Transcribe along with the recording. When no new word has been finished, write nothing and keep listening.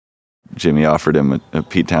Jimmy offered him a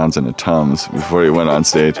Pete Townsend a Tums before he went on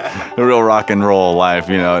stage. A real rock and roll life,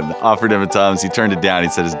 offered him a Tums. He turned it down. He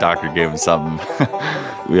said his doctor gave him something.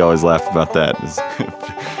 We always laughed about that.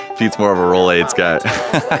 Pete's more of a Rolaids guy.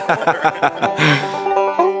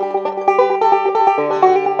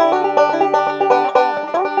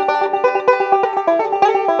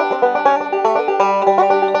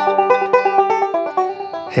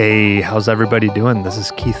 Hey, how's everybody doing? This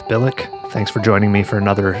is Keith Billick. Thanks for joining me for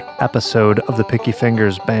another episode of the Picky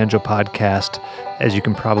Fingers Banjo Podcast. As you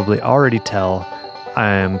can probably already tell,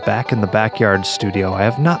 I'm back in the backyard studio. I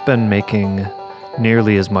have not been making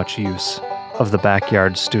nearly as much use of the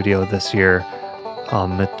backyard studio this year.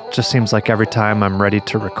 It just seems like every time I'm ready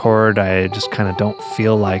to record, I just kind of don't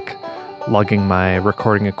feel like lugging my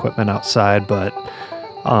recording equipment outside, but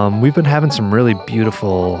we've been having some really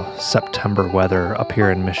beautiful September weather up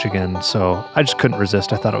here in Michigan, so I just couldn't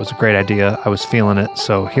resist. I thought it was a great idea. I was feeling it,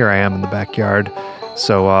 so here I am in the backyard.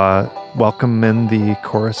 So welcome in the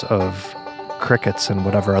chorus of crickets and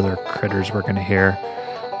whatever other critters we're going to hear.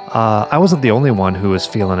 I wasn't the only one who was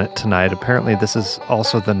feeling it tonight. Apparently this is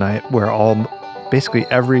also the night where basically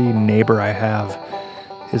every neighbor I have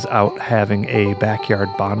is out having a backyard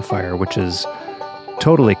bonfire, which is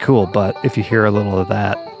totally cool, but if you hear a little of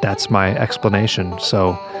that, that's my explanation.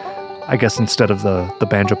 So I guess instead of the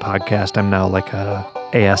Banjo Podcast, I'm now like a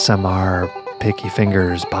ASMR Picky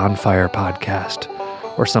Fingers bonfire podcast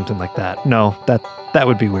or something like that. No, that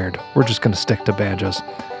would be weird. We're just going to stick to banjos.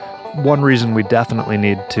 One reason we definitely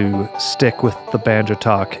need to stick with the banjo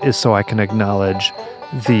talk is so I can acknowledge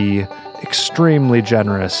the extremely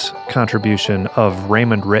generous contribution of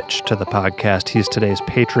Raymond Rich to the podcast. He's today's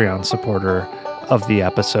Patreon supporter of the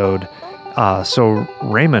episode. So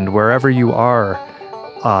Raymond, wherever you are,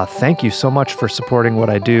 thank you so much for supporting what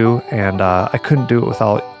I do, and I couldn't do it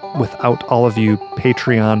without all of you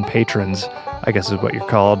Patreon patrons, I guess is what you're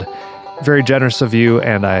called. Very generous of you,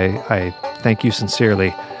 and I thank you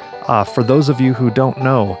sincerely. For those of you who don't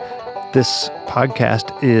know, this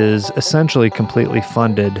podcast is essentially completely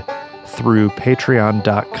funded through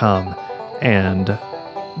patreon.com, and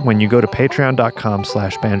when you go to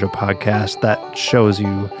patreon.com/banjopodcast, that shows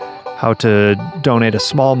you how to donate a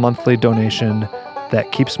small monthly donation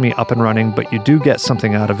that keeps me up and running, but you do get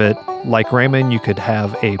something out of it. Like Raymond, you could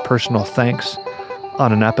have a personal thanks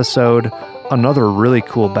on an episode. Another really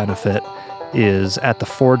cool benefit is at the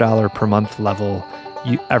 $4 per month level,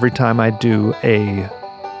 every time I do a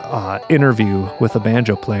interview with a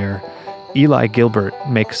banjo player, Eli Gilbert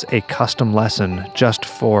makes a custom lesson just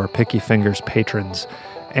for Picky Fingers patrons.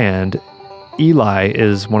 And Eli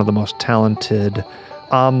is one of the most talented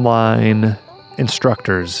online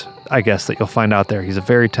instructors, I guess, that you'll find out there. He's a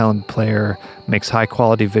very talented player, makes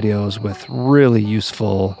high-quality videos with really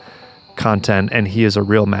useful content, and he is a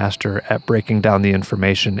real master at breaking down the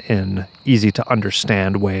information in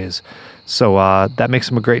easy-to-understand ways. So that makes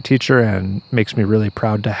him a great teacher and makes me really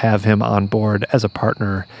proud to have him on board as a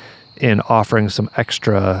partner in offering some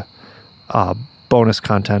extra bonus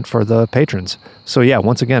content for the patrons. So yeah,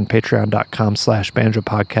 once again,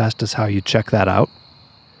 patreon.com/banjopodcast is how you check that out.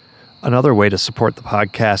 Another way to support the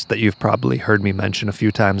podcast that you've probably heard me mention a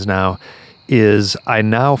few times now is I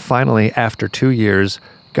now finally, after 2 years,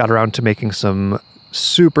 got around to making some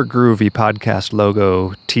super groovy podcast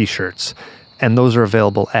logo t-shirts. And those are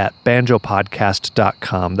available at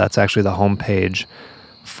banjopodcast.com. That's actually the homepage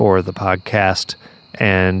for the podcast.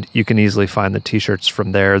 And you can easily find the t-shirts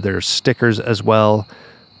from there. There's stickers as well.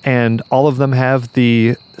 And all of them have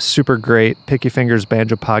the super great Picky Fingers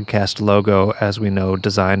Banjo Podcast logo, as we know,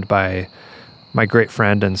 designed by my great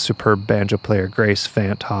friend and superb banjo player, Grace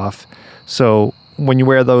Fanthoff. So when you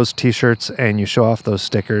wear those t-shirts and you show off those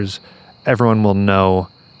stickers, everyone will know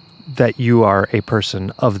that you are a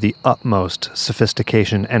person of the utmost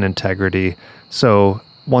sophistication and integrity. So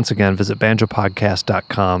once again, visit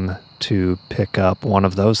banjopodcast.com to pick up one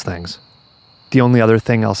of those things. The only other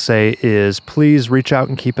thing I'll say is please reach out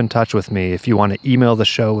and keep in touch with me. If you want to email the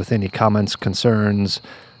show with any comments, concerns,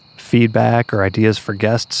 feedback, or ideas for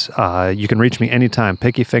guests, you can reach me anytime,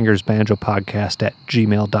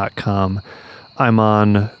 pickyfingersbanjopodcast@gmail.com. I'm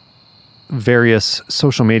on various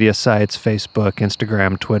social media sites, Facebook,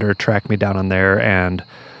 Instagram, Twitter. Track me down on there and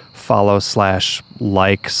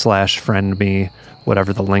follow/like/friend me,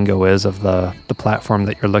 whatever the lingo is of the platform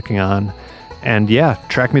that you're looking on. And yeah,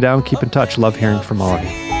 track me down, keep in touch. Love hearing from all of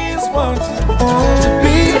you.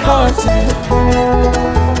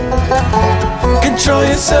 Control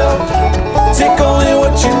yourself, take only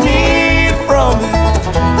what you need from it.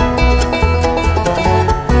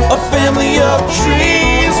 A family of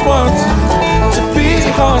trees wanting to be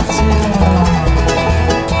haunted.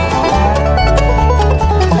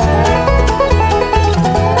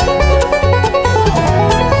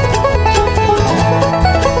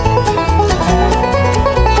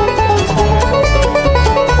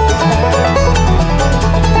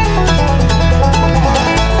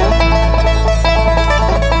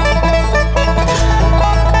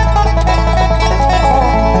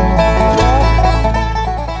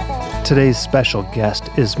 Today's special guest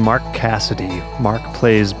is Mark Cassidy. Mark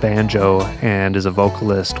plays banjo and is a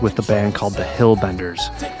vocalist with the band called the Hillbenders.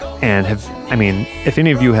 And if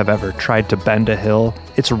any of you have ever tried to bend a hill,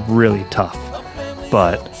 it's really tough.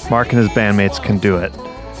 But Mark and his bandmates can do it.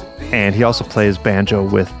 And he also plays banjo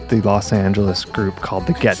with the Los Angeles group called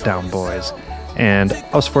the Get Down Boys. And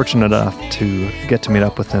I was fortunate enough to get to meet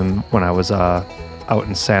up with him when I was out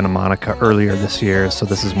in Santa Monica earlier this year. So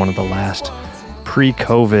this is one of the last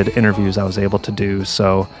pre-COVID interviews I was able to do.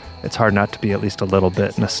 So it's hard not to be at least a little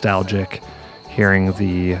bit nostalgic hearing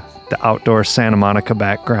the outdoor Santa Monica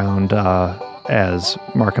background as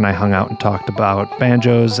Mark and I hung out and talked about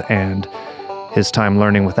banjos and his time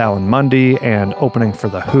learning with Alan Mundy and opening for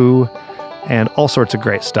The Who and all sorts of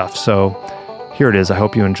great stuff. So here it is. I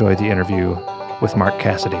hope you enjoy the interview with Mark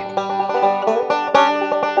Cassidy.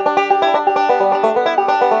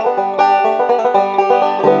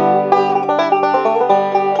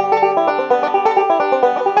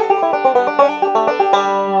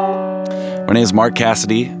 My name is Mark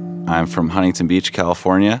Cassidy. I'm from Huntington Beach,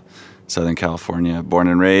 California, Southern California, born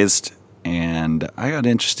and raised. And I got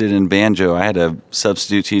interested in banjo. I had a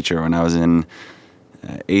substitute teacher when I was in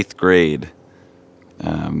 8th grade.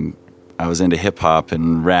 I was into hip hop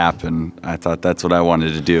and rap, and I thought that's what I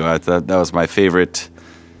wanted to do. I thought that was my favorite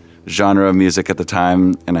genre of music at the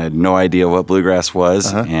time, and I had no idea what bluegrass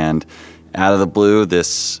was. And out of the blue,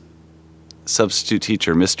 this substitute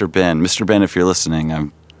teacher, Mr. Ben, if you're listening,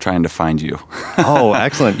 I'm trying to find you. Oh,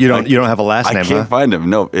 excellent. You don't have a last name, I can't find him.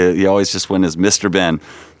 No, he always just went as Mr. Ben.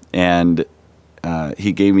 And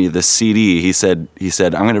he gave me this CD. He said,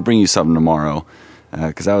 I'm going to bring you something tomorrow,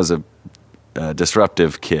 because I was a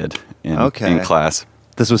disruptive kid in class.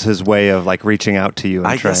 This was his way of like reaching out to you. And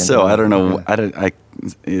I guess so. I don't know.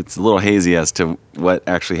 It's a little hazy as to what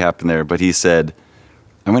actually happened there. But he said,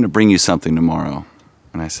 I'm going to bring you something tomorrow.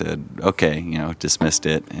 And I said, okay, dismissed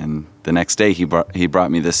it. And the next day he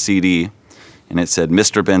brought me this CD. And it said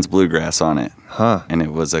Mr. Ben's Bluegrass on it. And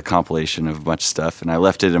it was a compilation of a bunch of stuff. And I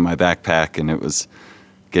left it in my backpack, and it was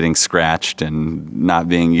getting scratched and not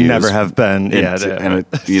being used. Never have been. And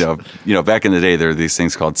back in the day, there were these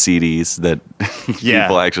things called CDs that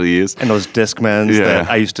people actually used. And those Discmans that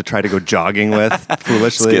I used to try to go jogging with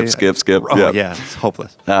foolishly. Skip. Oh, yeah, it's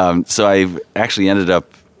hopeless. So I actually ended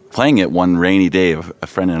up playing it one rainy day. A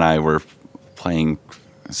friend and I were playing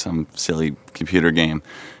some silly computer game.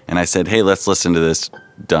 And I said, hey, let's listen to this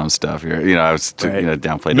dumb stuff here. I was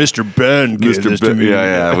downplaying Mr. Ben. Mr. Ben.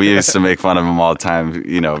 Yeah. We used to make fun of him all the time,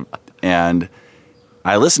 And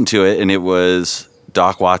I listened to it, and it was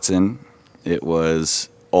Doc Watson. It was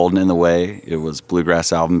Old and in the Way. It was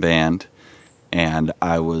Bluegrass Album Band. And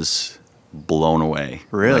I was blown away.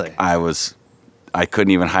 Really? I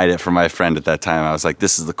couldn't even hide it from my friend at that time. I was like,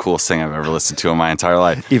 this is the coolest thing I've ever listened to in my entire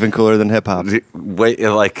life. Even cooler than hip hop.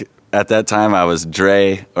 At that time, I was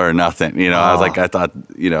Dre or nothing. I was like, I thought,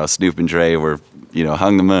 Snoop and Dre were,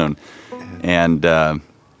 hung the moon. And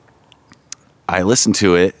I listened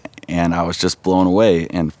to it, and I was just blown away.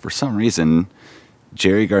 And for some reason,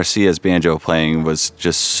 Jerry Garcia's banjo playing was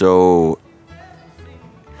just so,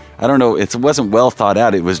 I don't know, it wasn't well thought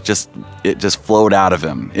out. It just flowed out of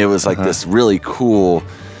him. It was like this really cool,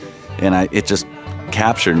 and it just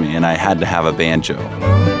captured me, and I had to have a banjo.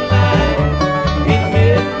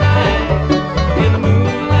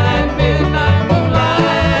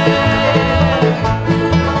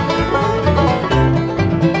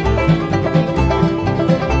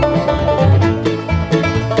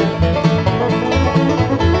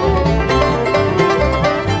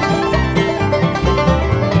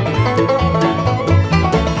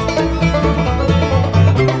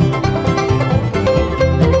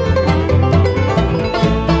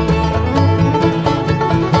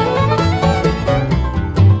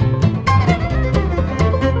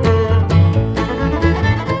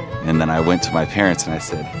 To my parents, and I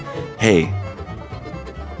said, hey,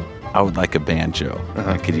 I would like a banjo.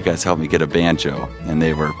 Could you guys help me get a banjo? And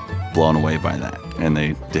they were blown away by that, and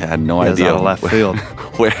they had no idea out of left field.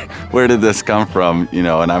 where did this come from,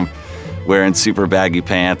 and I'm wearing super baggy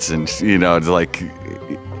pants, and and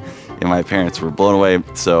my parents were blown away.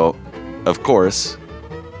 So of course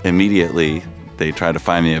immediately they try to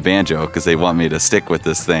find me a banjo because they want me to stick with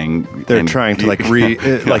this thing. They're trying to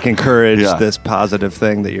encourage this positive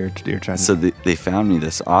thing that you're trying to. So they found me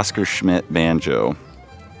this Oscar Schmidt banjo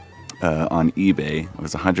on eBay. It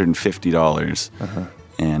was $150,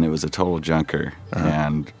 and it was a total junker.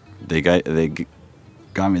 And they got me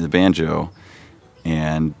the banjo,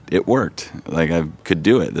 and it worked. Like, I could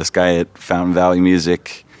do it. This guy at Fountain Valley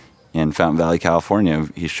Music in Fountain Valley, California,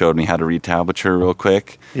 he showed me how to read tablature real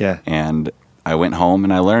quick. Yeah. And I went home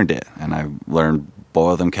and I learned it, and I learned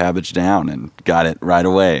Boil Them Cabbage Down and got it right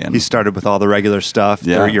away. And You started with all the regular stuff,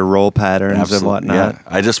 your roll patterns and whatnot. Yeah,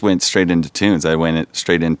 I just went straight into tunes. I went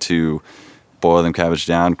straight into Boil Them Cabbage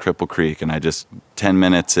Down, Cripple Creek, and I just 10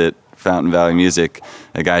 minutes at Fountain Valley Music.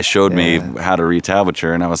 A guy showed me how to read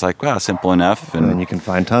tablature, and I was like, wow, simple enough. And then you can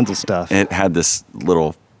find tons of stuff. It had this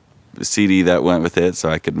little CD that went with it, so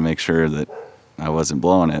I could make sure that I wasn't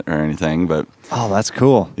blowing it or anything. But oh, that's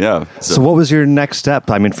cool. Yeah. So what was your next step?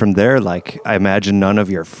 I mean, from there, like, I imagine none of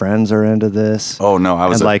your friends are into this. Oh no, I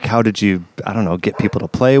was. And like, how did you, I don't know, get people to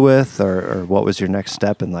play with, or what was your next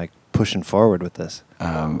step in like pushing forward with this?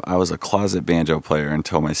 I was a closet banjo player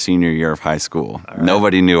until my senior year of high school. Right.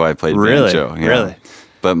 Nobody knew I played banjo. Yeah. Really?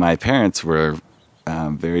 But my parents were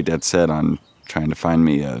very dead set on trying to find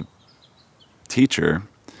me a teacher.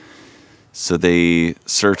 So they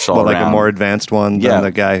searched all around. Like a more advanced one than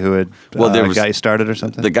the guy who had got you started or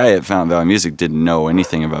something? The guy at Fountain Valley Music didn't know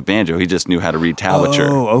anything about banjo. He just knew how to read tablature.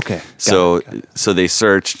 Oh, okay. So they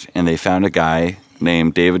searched, and they found a guy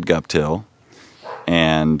named David Guptill,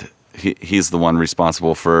 and he's the one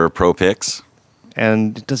responsible for Pro Picks.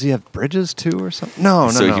 And does he have bridges too or something? No.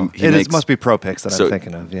 It must be Pro Picks that I'm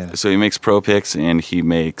thinking of, yeah. So he makes Pro Picks, and he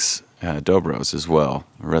makes Dobros as well,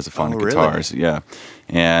 Resophonic guitars. Yeah.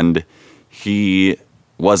 And he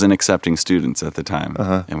wasn't accepting students at the time.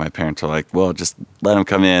 And my parents were like, well, just let him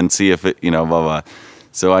come in, see if it, blah, blah.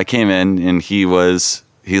 So I came in, and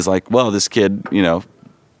he's like, well, this kid,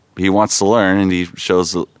 he wants to learn, and he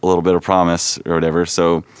shows a little bit of promise or whatever.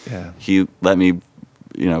 So he let me,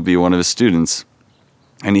 be one of his students,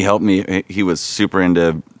 and he helped me. He was super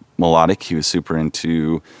into melodic. He was super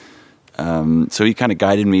into, so he kind of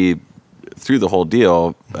guided me through the whole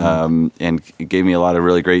deal, and he gave me a lot of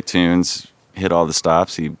really great tunes, hit all the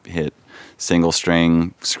stops. He hit single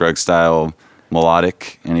string, Scruggs style,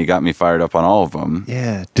 melodic, and he got me fired up on all of them.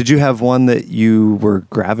 Yeah. Did you have one that you were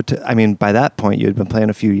gravitating? I mean, by that point, you had been playing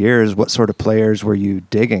a few years. What sort of players were you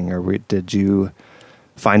digging, or did you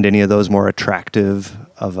find any of those more attractive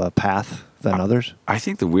of a path than others? I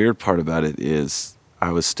think the weird part about it is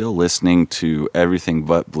I was still listening to everything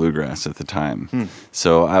but bluegrass at the time.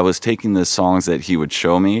 So I was taking the songs that he would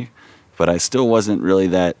show me, but I still wasn't really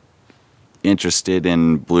that interested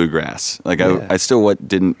in bluegrass. Like I still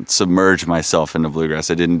didn't submerge myself into bluegrass.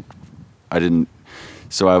 I didn't.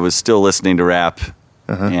 So I was still listening to rap,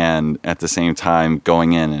 and at the same time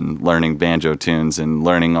going in and learning banjo tunes and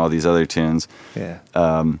learning all these other tunes. Yeah.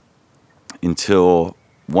 Until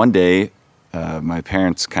one day, my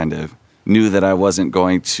parents kind of knew that I wasn't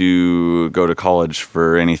going to go to college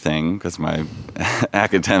for anything because my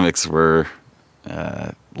academics were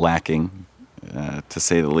lacking, to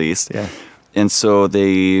say the least. Yeah. And so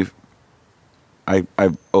I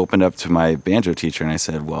opened up to my banjo teacher, and I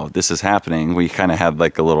said, well, this is happening. We kind of had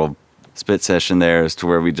like a little spit session there as to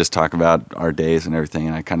where we just talk about our days and everything.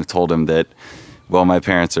 And I kind of told him that, well, my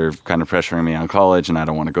parents are kind of pressuring me on college, and I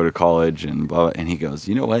don't want to go to college, and blah, blah. And he goes,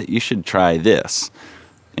 you know what? You should try this.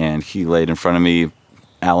 And he laid in front of me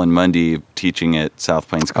Alan Mundy teaching at South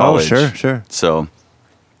Plains College. Oh, sure. So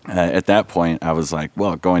at that point, I was like,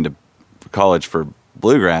 well, going to college for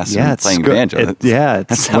bluegrass and playing banjo.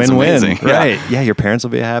 It's win-win. Amazing. Right. Yeah, your parents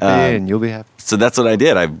will be happy, and you'll be happy. So that's what I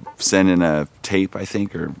did. I sent in a tape, I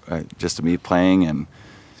think, or just of me playing, and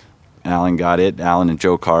Alan got it. Alan and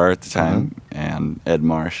Joe Carr at the time, and Ed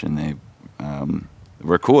Marsh, and they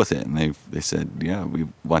were cool with it. And they said, yeah, we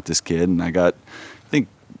want this kid. And I got, I think,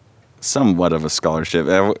 somewhat of a scholarship.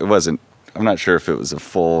 It wasn't, I'm not sure if it was a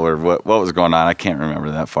full or what was going on. I can't remember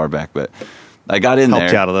that far back, but I got in there.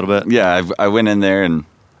 Helped you out a little bit. Yeah, I went in there, and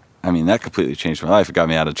I mean, that completely changed my life. It got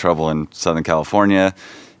me out of trouble in Southern California,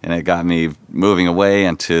 and it got me moving away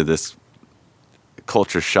into this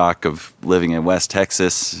culture shock of living in West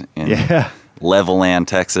Texas, in Levelland,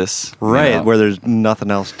 Texas. Right, where there's nothing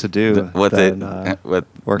else to do. They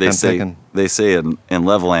say in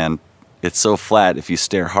Levelland, it's so flat, if you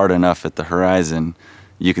stare hard enough at the horizon,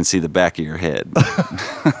 you can see the back of your head.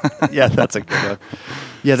 Yeah, that's a good one.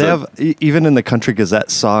 Yeah, they have, even in the Country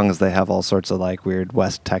Gazette songs, they have all sorts of like weird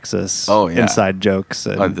West Texas inside jokes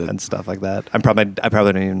and stuff like that. I probably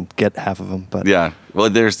don't even get half of them, but yeah.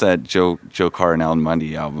 Well, there's that Joe Carr and Alan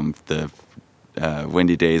Mundy album, the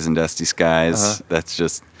Windy Days and Dusty Skies. That's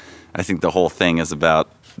just, I think the whole thing is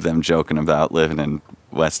about them joking about living in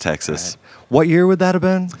West Texas. Right. What year would that have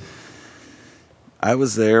been? I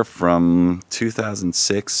was there from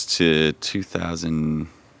 2006 to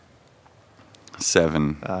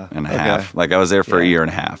 2007 and a half. Like I was there for a year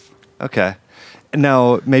and a half. Okay.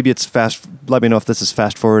 Now, maybe it's let me know if this is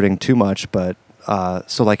fast forwarding too much, but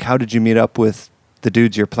so like how did you meet up with the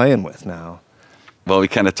dudes you're playing with now? Well, we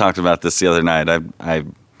kind of talked about this the other night.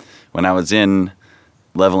 When I was in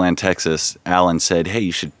Levelland, Texas, Alan said, "Hey,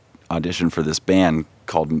 you should audition for this band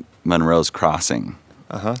called Monroe's Crossing."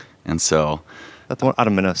 And so That's the one out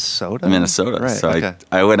of Minnesota? Minnesota. Right, So okay.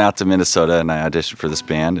 I went out to Minnesota and I auditioned for this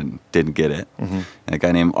band and didn't get it. And a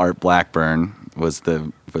guy named Art Blackburn was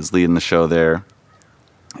leading the show there.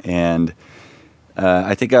 And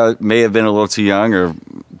I think I may have been a little too young or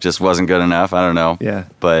just wasn't good enough. I don't know. Yeah.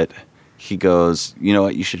 But he goes, "You know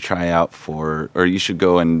what? You should try out you should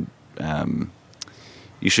go and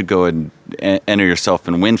enter yourself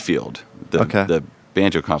in Winfield, the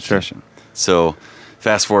banjo competition." So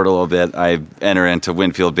fast forward a little bit, I enter into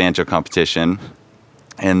Winfield banjo competition,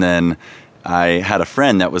 and then I had a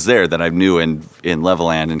friend that was there that I knew in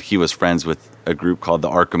Levelland, and he was friends with a group called the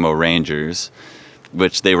Arkemo Rangers,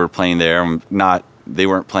 which they were playing there. They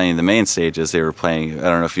weren't playing the main stages. They were playing. I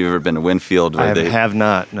don't know if you've ever been to Winfield. I have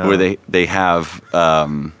not. No. Where they have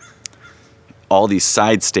all these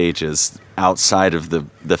side stages outside of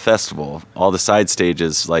the festival. All the side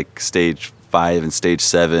stages, like stage 5 and stage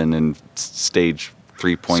 7 and stage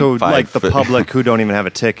 3.5. So like the public who don't even have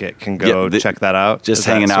a ticket can go check that out? Just Is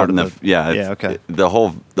that hanging out sort in of okay. The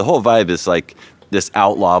whole vibe is like this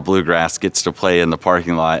outlaw bluegrass gets to play in the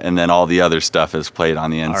parking lot, and then all the other stuff is played on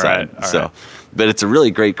the inside. All right. But it's a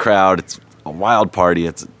really great crowd. It's a wild party.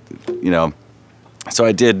 It's, so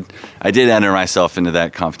I did enter myself into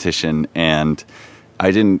that competition, and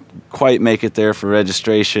I didn't quite make it there for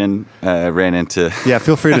registration. I ran into... Yeah,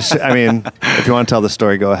 feel free to... I mean, if you want to tell the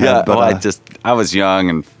story, go ahead. Yeah, but, I was young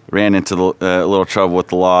and ran into a little trouble with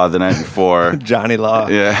the law the night before. Johnny Law.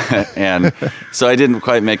 Yeah, and so I didn't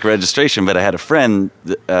quite make registration, but I had a friend,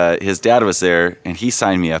 his dad was there, and he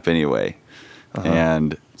signed me up anyway.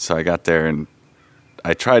 And so I got there, and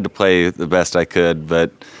I tried to play the best I could,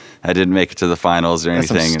 but I didn't make it to the finals or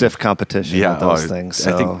anything. That's some stiff competition with those things.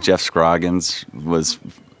 So. I think Jeff Scroggins was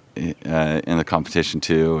in the competition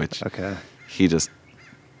too, which he just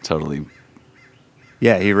totally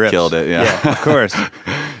he rips. killed it. Yeah, of course.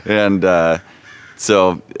 And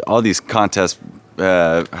so all these contests,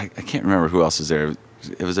 I can't remember who else was there.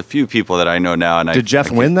 It was a few people that I know now. And Did Jeff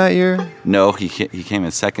win that year? No, he came in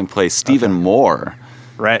second place. Stephen Moore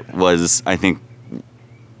was, I think,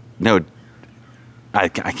 no, I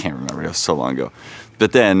can't remember. It was so long ago.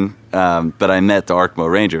 But then, but I met the Arkemo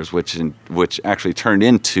Rangers, which actually turned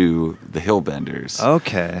into the Hillbenders.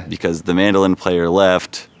 Okay. Because the mandolin player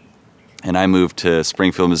left, and I moved to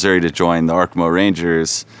Springfield, Missouri to join the Arkemo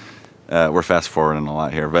Rangers. We're fast forwarding a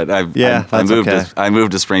lot here, but I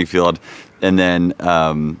moved to Springfield, and then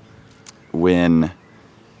when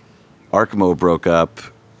Arkemo broke up,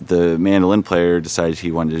 the mandolin player decided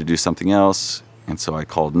he wanted to do something else, and so I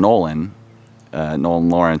called Nolan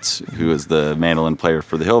Lawrence, who is the mandolin player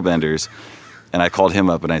for the Hillbenders, and I called him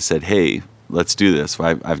up and I said, "Hey, let's do this.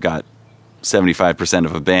 I've got 75%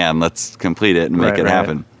 of a band. Let's complete it and make it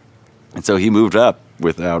happen." And so he moved up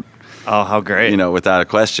without how great, without a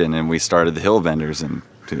question, and we started the Hillbenders, and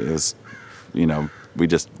it was, we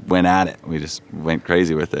just went at it. We just went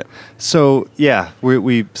crazy with it. So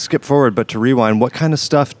we skip forward, but to rewind, what kind of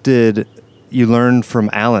stuff did you learn from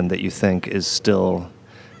Alan that you think is still?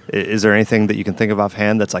 Is there anything that you can think of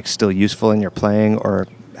offhand that's like still useful in your playing, or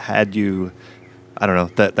had you, I don't know,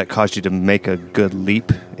 that caused you to make a good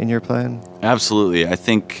leap in your playing? Absolutely. I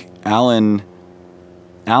think Alan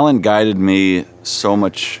guided me so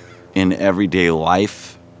much in everyday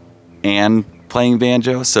life and playing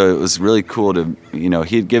banjo. So it was really cool to,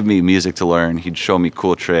 he'd give me music to learn. He'd show me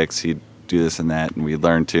cool tricks. He'd do this and that, and we'd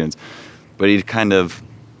learn tunes. But he'd kind of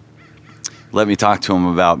let me talk to him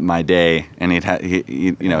about my day, and he's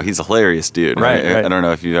a hilarious dude. Right. I don't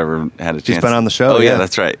know if you've ever had a chance. He's been on the show. Oh yeah,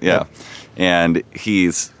 that's right. Yeah. And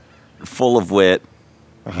he's full of wit.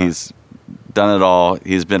 He's done it all.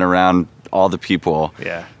 He's been around all the people.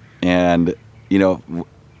 Yeah. And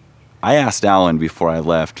I asked Alan before I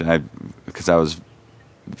left, because I was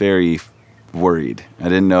very worried. I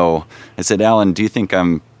didn't know. I said, "Alan, do you think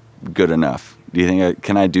I'm good enough? Do you think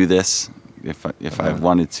can I do this if I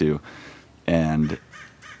wanted to?" And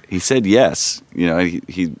he said yes.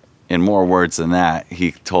 He in more words than that,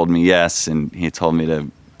 he told me yes, and he told me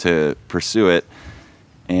to pursue it.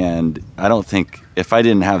 And I don't think, if I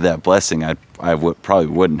didn't have that blessing, I probably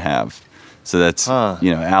wouldn't have. So that's,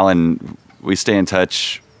 Alan, we stay in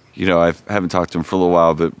touch. I haven't talked to him for a little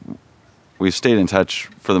while, but we've stayed in touch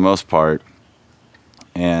for the most part.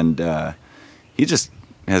 And he just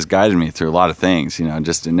has guided me through a lot of things,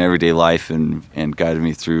 just in everyday life, and guided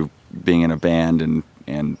me through being in a band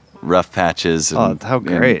and rough patches. And, how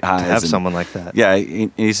great to have and, someone like that. Yeah,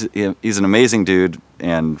 he's an amazing dude,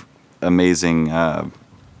 and amazing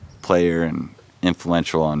player and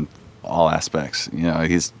influential on all aspects. You know,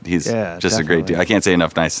 he's just a great dude. I can't say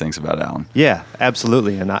enough nice things about Alan. Yeah,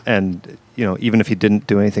 absolutely. And you know, even if he didn't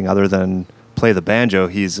do anything other than play the banjo,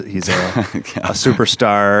 he's a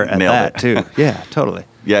superstar at Nailed that it. too. Yeah, totally.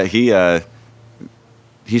 Yeah,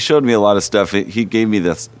 he showed me a lot of stuff. He gave me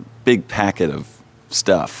this big packet of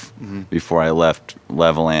stuff before I left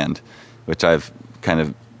Leveland, which I've kind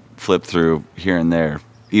of flipped through here and there.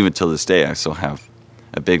 Even till this day, I still have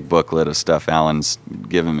a big booklet of stuff Alan's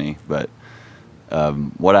given me. But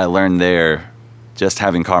what I learned there, just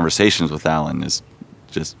having conversations with Alan, is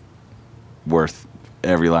just worth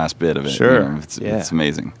every last bit of it. Sure. You know, it's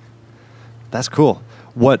amazing. That's cool.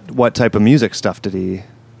 What type of music stuff did he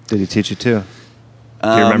teach you too? Do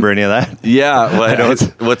you remember any of that? Yeah.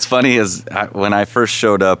 What's funny is when I first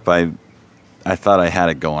showed up, I thought I had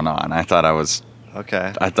it going on. I thought I was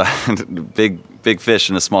okay. I thought big fish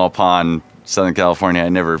in a small pond, Southern California. I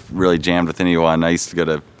never really jammed with anyone. I used to go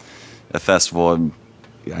to a festival and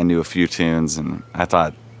I knew a few tunes, and I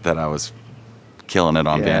thought that I was killing it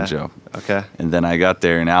on banjo. Okay. And then I got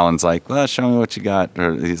there, and Alan's like, "Well, show me what you got,"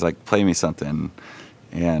 or he's like, "Play me something."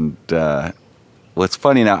 And what's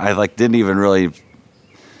funny now, I didn't even really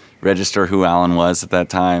register who Alan was at that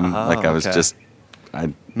time. I was just,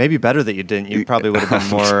 maybe better that you didn't. You probably would have been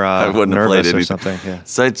more I wouldn't have nervous played or something. Yeah.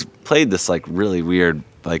 So I played this really weird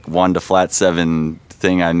 1 to flat 7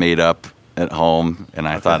 thing I made up at home, and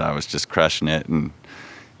I thought I was just crushing it, and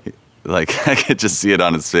I could just see it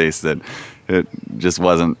on his face that it just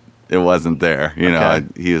wasn't. It wasn't there. You know,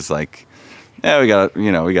 he was like, "Yeah,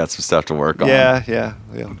 we got some stuff to work on." Yeah.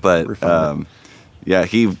 But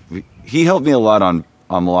he helped me a lot on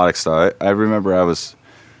melodic stuff. I remember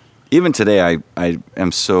even today I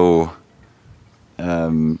am so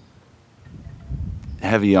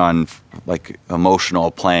heavy on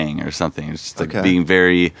emotional playing or something. It's just being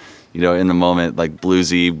very, in the moment,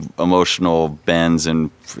 bluesy, emotional bends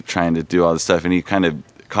and trying to do all this stuff. And he kind of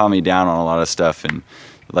calmed me down on a lot of stuff and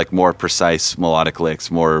more precise melodic licks,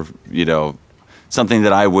 more, something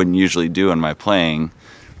that I wouldn't usually do in my playing.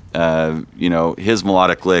 His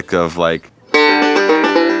melodic lick of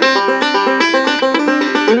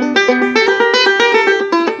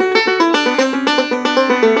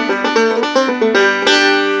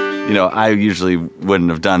I usually wouldn't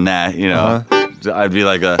have done that, I'd be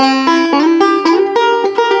like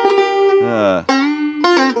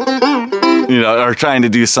or trying to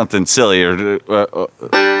do something silly or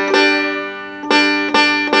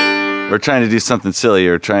trying to do something silly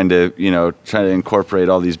or trying to incorporate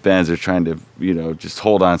all these bends or trying to, just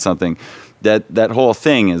hold on something. That whole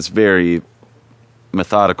thing is very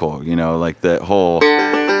methodical, that whole...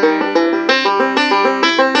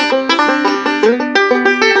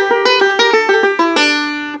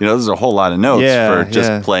 there's a whole lot of notes for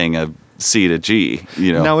just playing a C to G,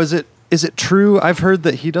 Now, is it true? I've heard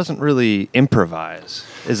that he doesn't really improvise.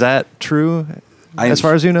 Is that true, as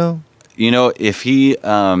far as you know? If he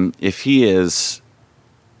is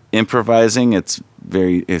improvising, it's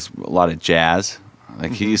a lot of jazz.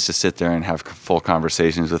 He used to sit there and have full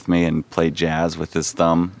conversations with me and play jazz with his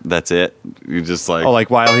thumb. That's it. You just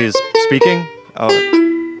while he's speaking? Oh.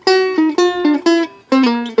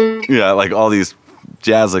 Yeah, all these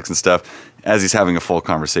jazz licks and stuff as he's having a full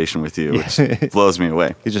conversation with you, which blows me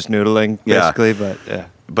away. He's just noodling, basically, but yeah.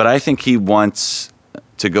 But I think he wants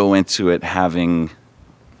to go into it having,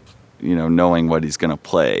 knowing what he's going to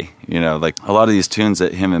play. A lot of these tunes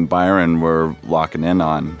that him and Byron were locking in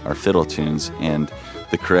on are fiddle tunes, and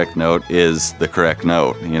the correct note is the correct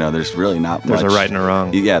note. There's really not much. There's a right and a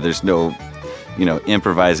wrong. Yeah, there's no,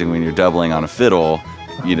 improvising when you're doubling on a fiddle,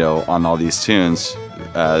 on all these tunes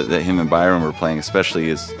that him and Byron were playing,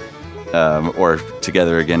 especially or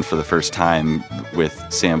together again for the first time with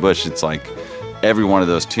Sam Bush. It's every one of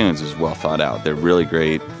those tunes is well thought out. They're really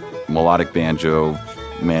great. Melodic banjo,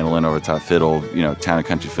 mandolin over top fiddle, town and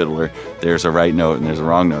country fiddler. There's a right note and there's a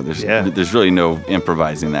wrong note. There's really no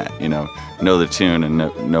improvising that. Know the tune and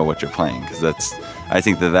know what you're playing, because I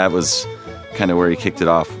think that was kind of where he kicked it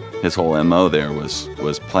off. His whole MO there was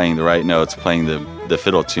playing the right notes, playing the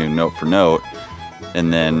fiddle tune note for note.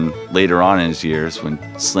 And then later on in his years, when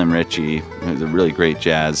Slim Ritchie, who's a really great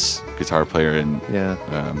jazz guitar player and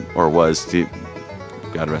or was,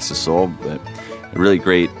 God rest his soul, but a really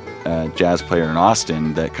great jazz player in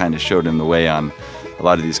Austin that kind of showed him the way on a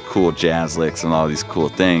lot of these cool jazz licks and all these cool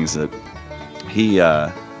things that he,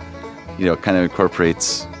 kind of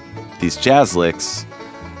incorporates these jazz licks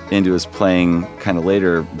into his playing kind of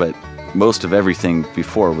later, but most of everything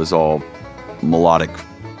before was all melodic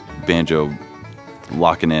banjo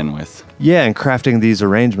locking in with. Yeah, and crafting these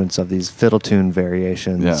arrangements of these fiddle tune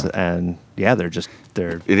variations, Yeah. and they're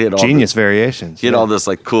It had all genius variations. He had all this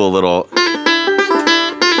like cool little,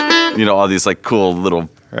 all these like cool little,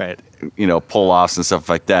 right. pull offs and stuff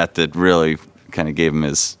like that really kind of gave him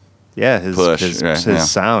his his push, his, right, his yeah.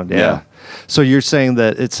 sound. Yeah. Yeah. So you're saying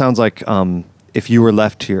that it sounds like if you were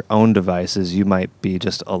left to your own devices, you might be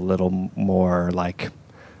just a little more like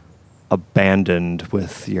abandoned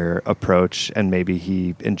with your approach, and maybe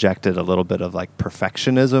he injected a little bit of like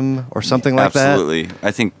perfectionism or something like that. Absolutely.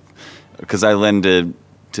 I think because I lend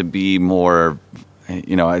to be more,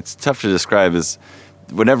 it's tough to describe as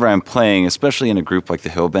whenever I'm playing, especially in a group like the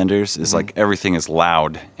Hillbenders, is like everything is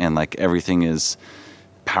loud and like everything is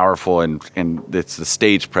powerful and it's the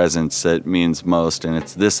stage presence that means most, and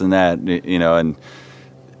it's this and that, and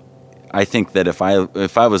I think that if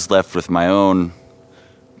I was left with my own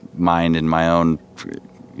mind and my own,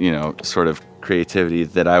 sort of creativity,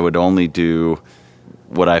 that I would only do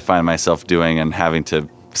what I find myself doing and having to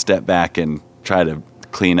step back and try to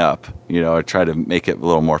clean up, or try to make it a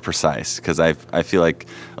little more precise, because I feel like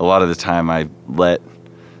a lot of the time I let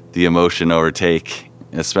the emotion overtake,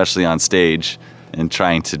 especially on stage, and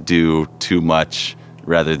trying to do too much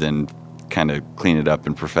rather than kind of clean it up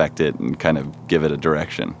and perfect it and kind of give it a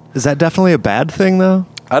direction. Is that definitely a bad thing, though?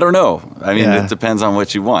 I don't know. I mean, Yeah. It depends on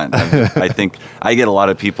what you want. I think I get a lot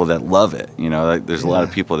of people that love it. Like there's a lot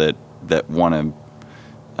of people that want to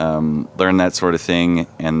learn that sort of thing,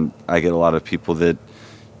 and I get a lot of people that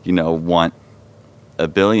want a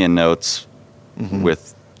billion notes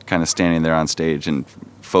with kind of standing there on stage and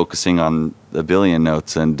focusing on a billion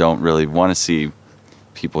notes, and don't really want to see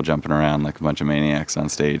people jumping around like a bunch of maniacs on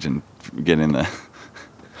stage and getting the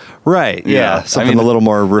Right. Yeah. Something a little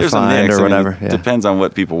more there's a refined mix. or whatever. It depends on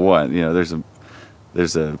what people want. There's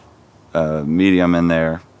a medium in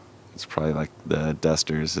there. It's probably like the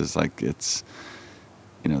Dusters is like it's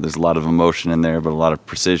there's a lot of emotion in there, but a lot of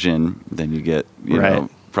precision. Then you get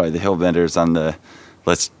probably the Hillbenders on the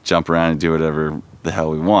let's jump around and do whatever the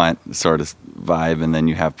hell we want sort of vibe, and then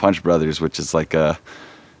you have Punch Brothers, which is like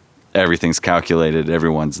everything's calculated,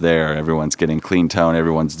 everyone's there, everyone's getting clean tone,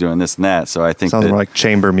 everyone's doing this and that. So I think sounds more like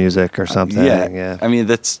chamber music or something. Yeah. I mean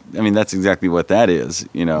that's exactly what that is,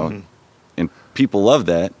 and people love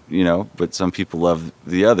that, but some people love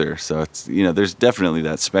the other. So it's there's definitely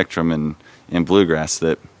that spectrum in bluegrass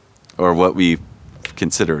or what we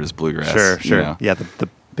consider as bluegrass. Sure. Yeah, the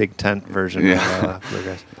big tent version of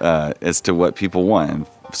bluegrass. As to what people want. And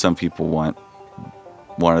some people want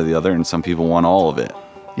one or the other, and some people want all of it.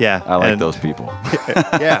 Yeah. I like those people.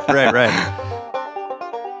 Yeah, right.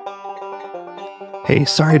 Hey,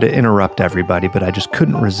 sorry to interrupt everybody, but I just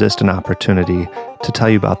couldn't resist an opportunity to tell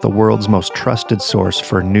you about the world's most trusted source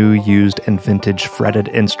for new, used, and vintage fretted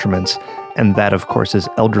instruments, and that, of course, is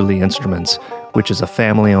Elderly Instruments, which is a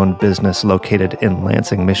family-owned business located in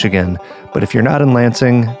Lansing, Michigan. But if you're not in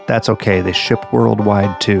Lansing, that's okay. They ship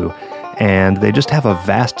worldwide, too, and they just have a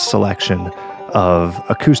vast selection of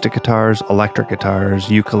acoustic guitars, electric guitars,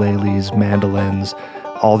 ukuleles, mandolins,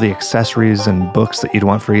 all the accessories and books that you'd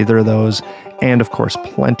want for either of those, and of course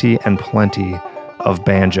plenty of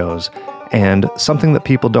banjos. And something that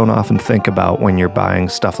people don't often think about when you're buying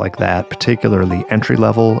stuff like that, particularly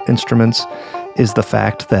entry-level instruments, is the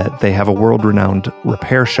fact that they have a world-renowned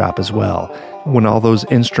repair shop as well. When all those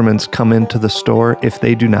instruments come into the store, if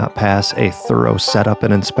they do not pass a thorough setup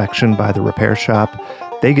and inspection by the repair shop,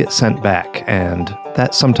 they get sent back, and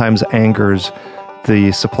that sometimes angers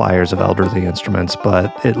the suppliers of Elderly Instruments,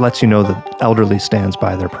 but it lets you know that Elderly stands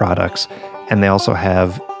by their products, and they also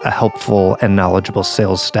have a helpful and knowledgeable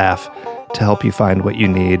sales staff to help you find what you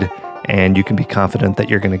need, and you can be confident that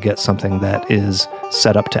you're going to get something that is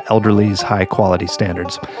set up to Elderly's high quality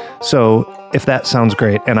standards. So if that sounds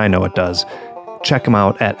great, and I know it does, check them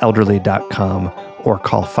out at elderly.com or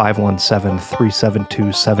call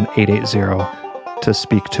 517-372-7880 to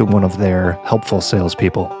speak to one of their helpful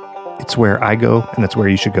salespeople. It's where I go, and it's where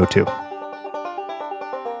you should go too.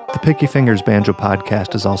 The Picky Fingers Banjo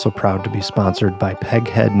Podcast is also proud to be sponsored by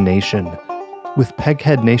Peghead Nation. With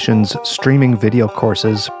Peghead Nation's streaming video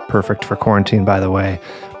courses, perfect for quarantine by the way,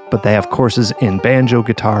 but they have courses in banjo,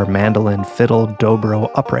 guitar, mandolin, fiddle, dobro,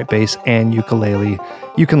 upright bass, and ukulele.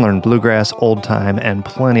 You can learn bluegrass, old time, and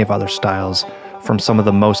plenty of other styles from some of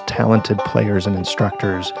the most talented players and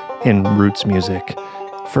instructors in roots music.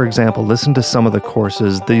 For example, listen to some of the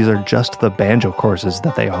courses. These are just the banjo courses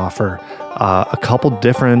that they offer. A couple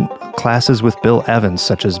different classes with Bill Evans,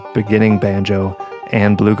 such as beginning banjo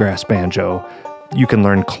and bluegrass banjo. You can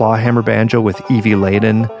learn clawhammer banjo with Evie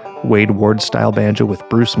Layden, Wade Ward style banjo with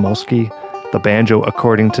Bruce Molsky, the banjo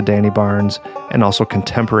according to Danny Barnes, and also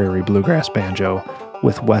contemporary bluegrass banjo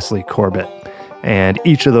with Wesley Corbett. And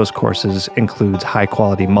each of those courses includes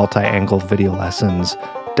high-quality multi-angle video lessons,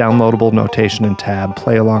 downloadable notation and tab,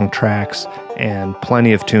 play-along tracks, and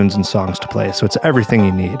plenty of tunes and songs to play. So it's everything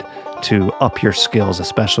you need to up your skills,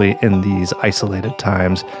 especially in these isolated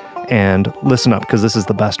times. And listen up, because this is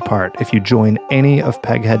the best part. If you join any of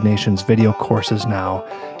Peghead Nation's video courses now,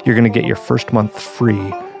 you're going to get your first month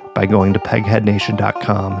free by going to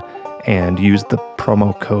pegheadnation.com and use the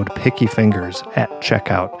promo code PickyFingers at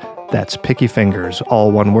checkout. That's Picky Fingers,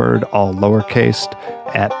 all one word, all lowercase,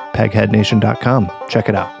 at pegheadnation.com. Check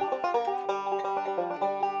it out.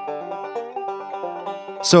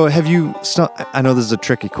 So have you, I know this is a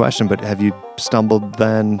tricky question, but have you stumbled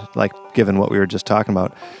then, like given what we were just talking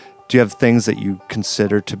about, do you have things that you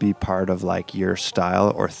consider to be part of like your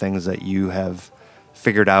style, or things that you have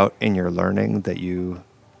figured out in your learning that you,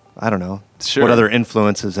 I don't know. Sure. What other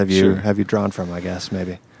influences have you drawn from, I guess,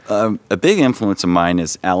 maybe? A big influence of mine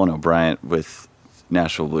is Alan O'Brien with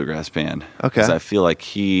Nashville Bluegrass Band. Okay. Because I feel like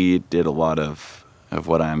he did a lot of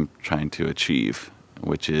what I'm trying to achieve,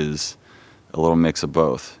 which is a little mix of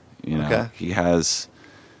both. You know, Okay. He has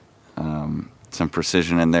some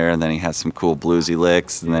precision in there, and then he has some cool bluesy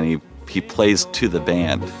licks, and then he plays to the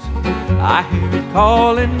band. I hear it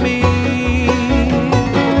calling me.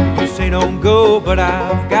 You say don't go, but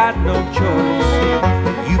I've got no choice.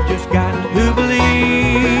 You've just got to believe.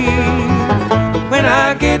 When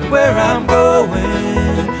I get where I'm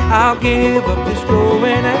going, I'll give up this going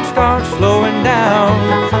and start slowing down.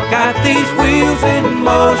 Got these wheels in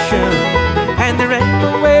motion, and there ain't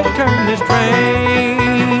no way to turn this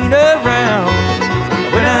train around.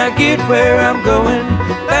 When I get where I'm going,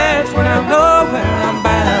 that's when I know where I'm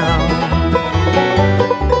bound.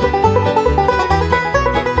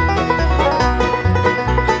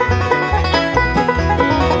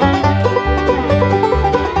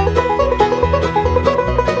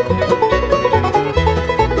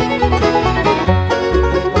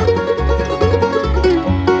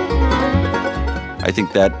 I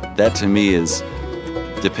think that to me is,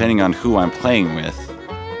 depending on who I'm playing with,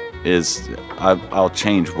 is I'll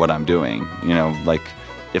change what I'm doing. You know, like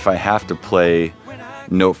if I have to play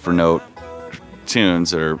note for note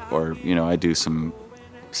tunes, or you know, I do some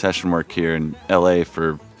session work here in LA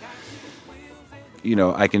for, you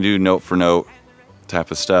know, I can do note for note type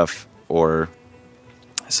of stuff, or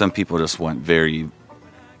some people just want very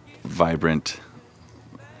vibrant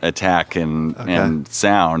attack and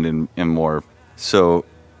sound and more. So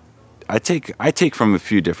I take from a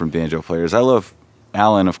few different banjo players. I love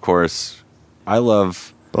Alan, of course. I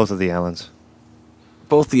love Both of the Allens.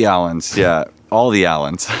 both the Allens. Yeah, all the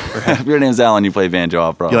Allens. If your name's Alan, you play banjo,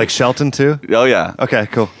 I'll probably. You like Shelton too? Oh yeah. Okay,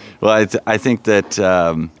 cool. Well, I think that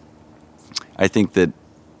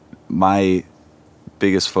my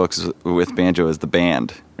biggest focus with banjo is the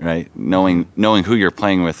band, right? Knowing who you're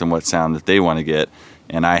playing with and what sound that they want to get,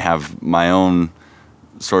 and I have my own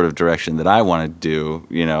sort of direction that I want to do,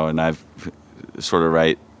 you know, and I've sort of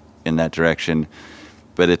right in that direction.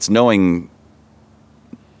 But it's knowing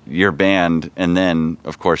your band, and then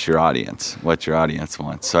of course your audience, what your audience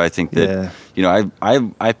wants. So I think that you know,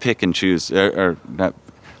 I pick and choose, or not,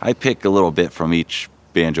 I pick a little bit from each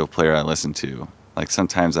banjo player I listen to. Like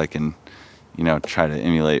sometimes I can, you know, try to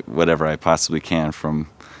emulate whatever I possibly can from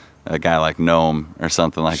a guy like Gnome or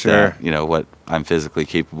something like that. You know, what I'm physically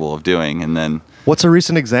capable of doing, and then. What's a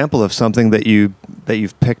recent example of something that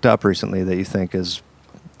you've picked up recently that you think is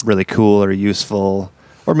really cool or useful,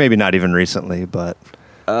 or maybe not even recently, but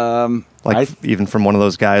even from one of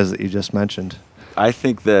those guys that you just mentioned? I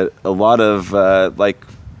think that a lot of like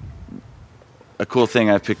a cool thing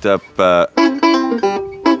I picked up,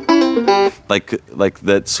 like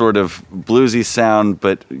that sort of bluesy sound,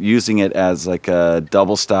 but using it as like a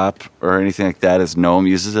double stop or anything like that, as Gnome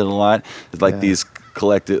uses it a lot. It's like these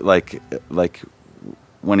collected, like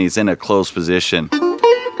when he's in a closed position,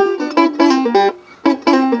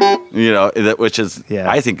 you know, which is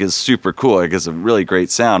I think is super cool. It gives a really great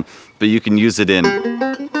sound, but you can use it in.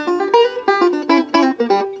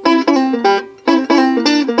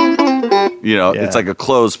 You know, it's like a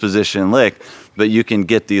closed position lick, but you can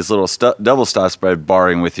get these little double stops by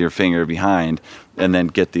barring with your finger behind, and then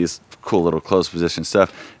get these cool little closed position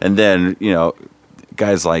stuff. And then, you know,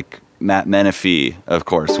 guys like Matt Menifee, of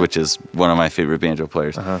course, which is one of my favorite banjo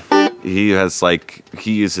players. He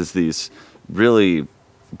uses these really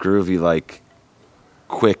groovy, like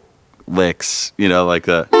quick licks, you know, like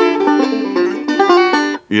I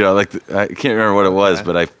can't remember what it was,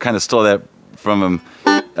 but I kind of stole that from him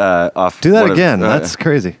off. Do that again. That's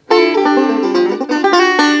crazy.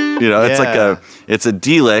 You know, it's like it's a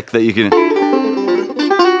D lick that you can,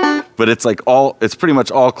 but it's like it's pretty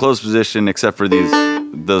much all closed position except for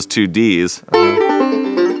those two Ds.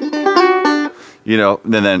 You know,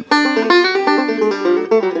 and then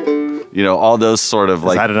you know, all those sort of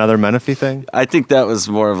like. Is that another Menifee thing? I think that was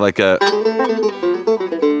more of like a.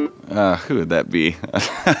 Who would that be?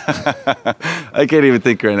 I can't even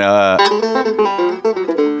think right now.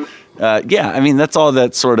 Yeah, I mean that's all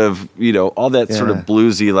that sort of, you know, all that sort of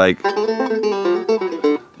bluesy like,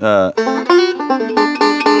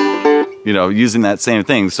 you know, using that same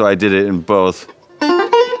thing. So I did it in both,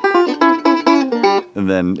 and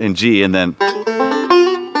then in G, and then,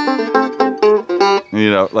 you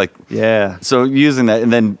know, like So using that,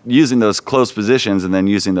 and then using those close positions, and then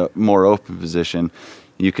using the more open position,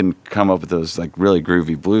 you can come up with those like really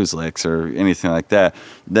groovy blues licks or anything like that.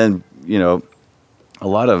 Then, you know, a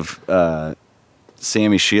lot of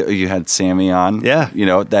Sammy Shield, you had Sammy on. Yeah. You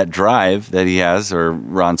know, that drive that he has, or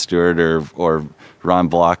Ron Stewart or Ron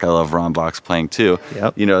Block. I love Ron Block's playing too.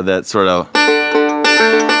 Yep. You know, that sort of.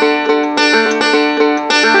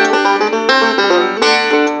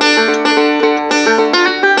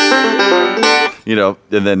 You know,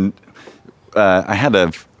 and then I had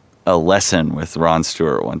a lesson with Ron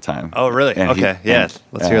Stewart one time. Oh, really? And okay, yes.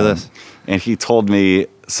 Let's hear this. And he told me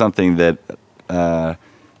something that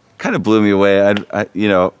kind of blew me away. I you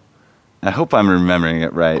know, I hope I'm remembering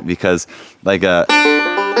it right, because like that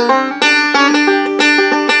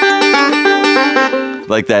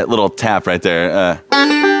little tap right there.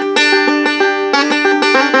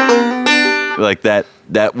 Like that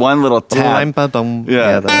one little tap.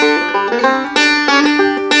 Yeah.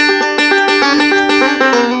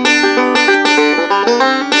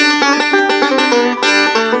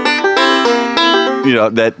 You know,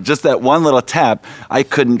 that one little tap, I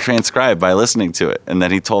couldn't transcribe by listening to it. And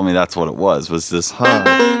then he told me that's what it was this. Oh,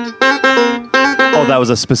 that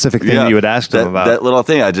was a specific thing that you had asked him about. That little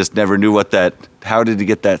thing, I just never knew how did he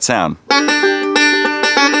get that sound?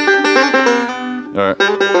 Or,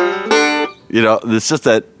 you know, it's just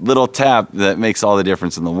that little tap that makes all the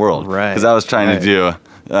difference in the world. Right. Because I was trying to do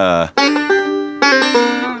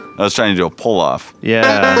a pull-off.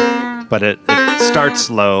 Yeah. But it starts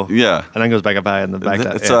low, yeah, and then goes back up high in the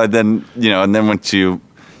back. So then, you know, and then once you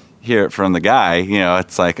hear it from the guy, you know,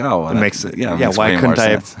 it's like, oh, well, it makes it. Yeah, makes why couldn't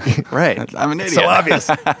I? Right, I'm an idiot. So obvious.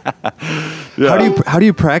 How do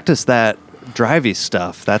you practice that drivey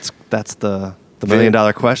stuff? That's the $1 million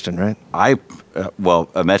question, right? Well,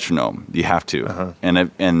 a metronome, you have to,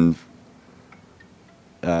 and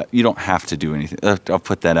you don't have to do anything. I'll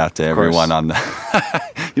put that out to everyone on the.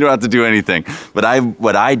 You don't have to do anything. But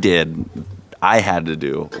what I had to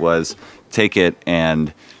do was take it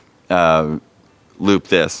and loop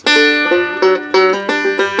this.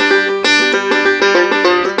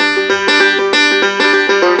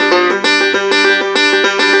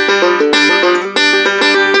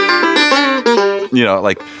 You know,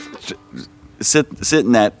 like sit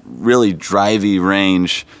in that really drivey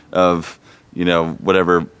range of, you know,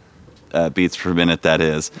 whatever beats per minute that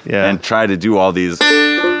is, and try to do all these.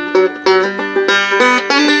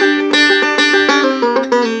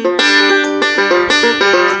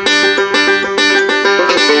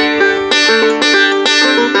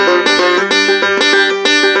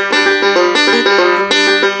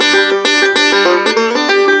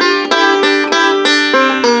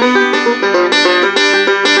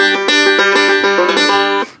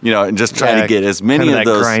 You know, and just try to get as many kind of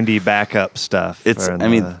those grindy backup stuff.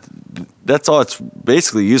 That's all it's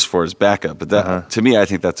basically used for is backup. But that, to me, I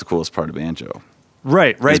think that's the coolest part of banjo.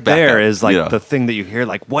 Right there is like the thing that you hear.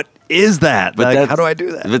 Like, what is that? But like, how do I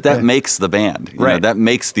do that? But that makes the band. You know, that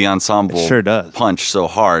makes the ensemble sure does. Punch so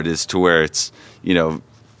hard, is to where it's, you know,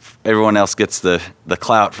 everyone else gets the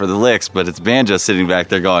clout for the licks, but it's banjo sitting back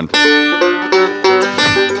there going.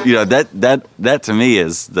 You know, that to me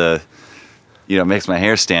is the. You know, it makes my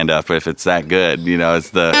hair stand up if it's that good. You know,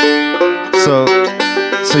 it's the.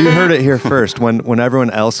 So you heard it here first. When everyone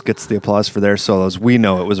else gets the applause for their solos, we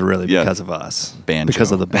know it was really because of us. Banjo.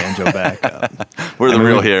 Because of the banjo backup. We're the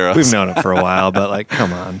real heroes. We've known it for a while, but like,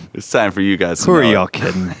 come on. It's time for you guys to Who are y'all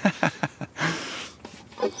kidding?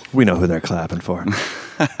 We know who they're clapping for.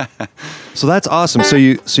 So that's awesome. So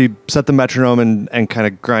you set the metronome and kind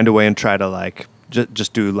of grind away and try to like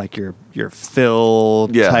just do like your fill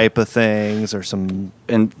type of things or some,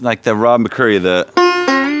 and like the Rob McCurry,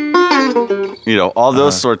 you know, all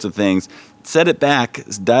those sorts of things. Set it back,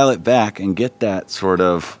 dial it back, and get that sort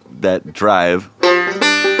of that drive.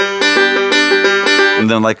 And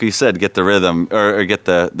then, like you said, get the rhythm or get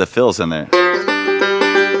the fills in there.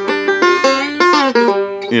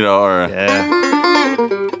 You know, or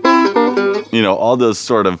all those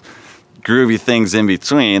sort of groovy things in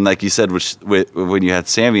between. Like you said, when you had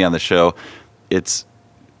Sammy on the show, it's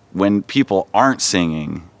when people aren't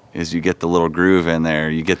singing is you get the little groove in there.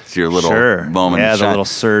 You get your little moment. Yeah, of the shine. little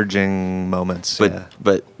surging moments.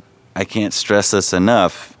 But I can't stress this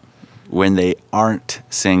enough. When they aren't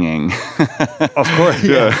singing, Of course,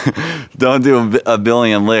 yeah. Don't do a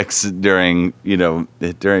billion licks during the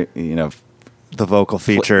vocal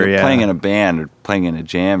feature. Playing in a band or playing in a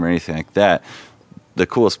jam or anything like that. The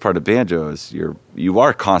coolest part of banjo is you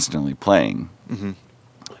are constantly playing,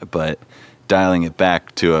 but dialing it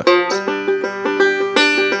back to a.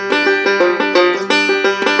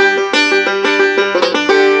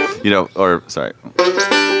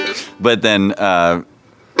 But then.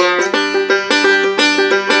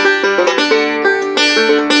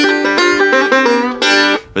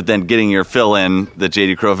 But then getting your fill in, the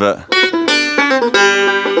J.D. Crowfoot,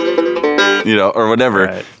 or whatever,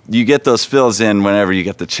 Right. You get those fills in whenever you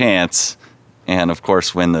get the chance. And, of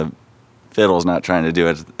course, when the fiddle's not trying to do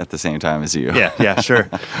it at the same time as you. Yeah, sure.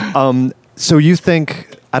 So you think,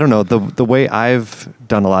 I don't know, the way I've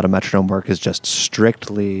done a lot of metronome work is just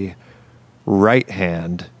strictly right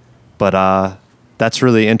hand, but that's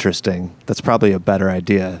really interesting. That's probably a better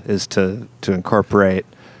idea, is to incorporate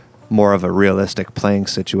more of a realistic playing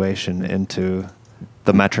situation into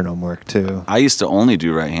the metronome work too. I used to only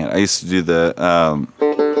do right hand. I used to do the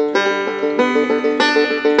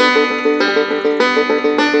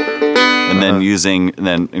and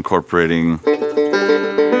then incorporating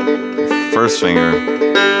first finger,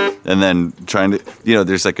 and then trying to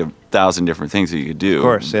there's like 1,000 different things that you could do. Of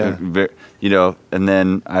course, yeah. And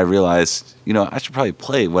then I realized I should probably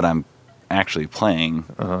play what I'm actually playing.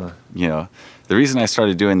 The reason I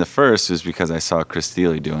started doing the first is because I saw Chris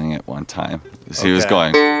Thiele doing it one time. So he was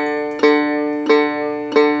going.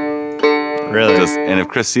 Really? And if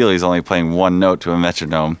Chris Thiele's only playing one note to a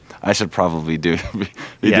metronome, I should probably be doing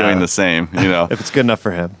the same. If it's good enough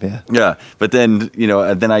for him, yeah. Yeah, but then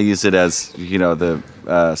then I use it as the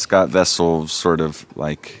Scott Vessel sort of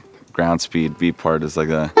like ground speed beat part is like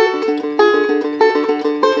a.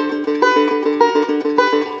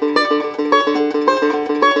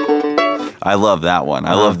 I love that one.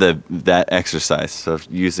 I love that exercise. So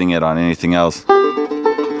using it on anything else,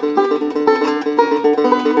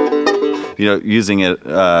 using it,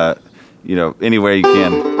 anywhere you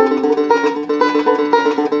can.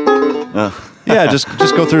 Yeah,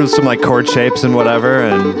 just go through some like chord shapes and whatever,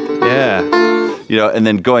 and yeah. And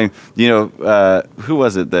then going, who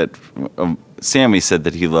was it that Sammy said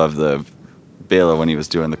that he loved the Bela when he was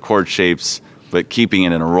doing the chord shapes, but keeping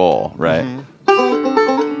it in a roll, right? Mm-hmm.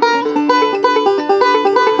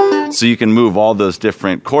 So you can move all those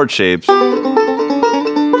different chord shapes.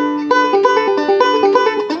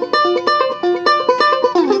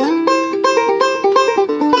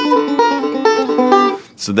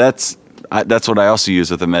 So that's what I also use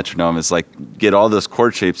with a metronome, is like get all those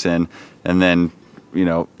chord shapes in, and then,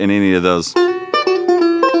 in any of those.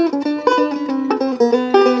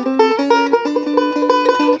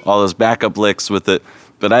 All those backup licks with it.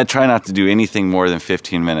 But I try not to do anything more than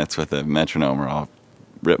 15 minutes with a metronome, or I'll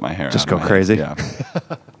rip my hair out. Just go crazy. Yeah.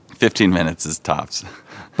 15 minutes is tops.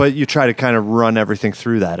 But you try to kind of run everything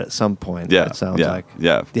through that at some point. Yeah. It sounds like.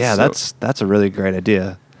 Yeah. Yeah, So, that's a really great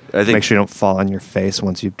idea. I think Make sure you don't fall on your face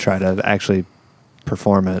once you try to actually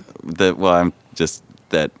perform it. I'm just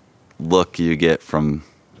that look you get from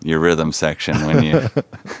your rhythm section when you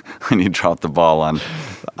when you drop the ball on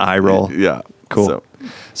Eye roll. Yeah. Cool.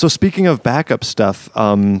 So speaking of backup stuff,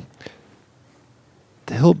 the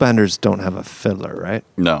Hillbenders don't have a fiddler, right?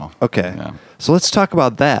 No. Okay. Yeah. So let's talk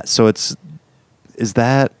about that. So is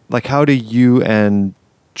that like, how do you and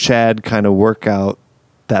Chad kind of work out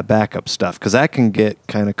that backup stuff? Because that can get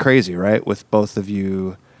kind of crazy, right? With both of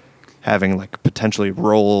you having like potentially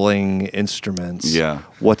rolling instruments. Yeah.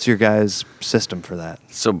 What's your guys' system for that?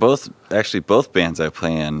 So both bands I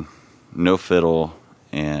play in, no fiddle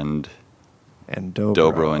and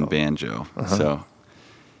dobro and banjo. Uh-huh. So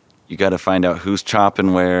you got to find out who's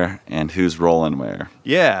chopping where and who's rolling where.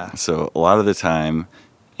 Yeah. So a lot of the time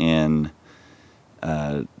in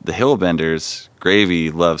the Hillbenders,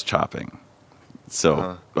 Gravy loves chopping.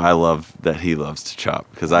 So I love that he loves to chop,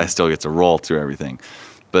 because I still get to roll through everything.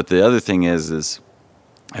 But the other thing is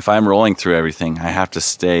if I'm rolling through everything, I have to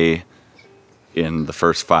stay in the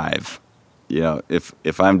first 5.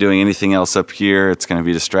 If I'm doing anything else up here, it's going to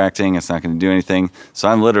be distracting. It's not going to do anything. So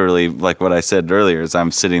I'm literally, like what I said earlier, is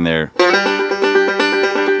I'm sitting there,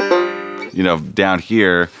 down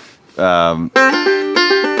here.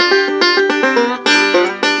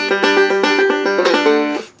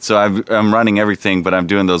 So So I'm running everything, but I'm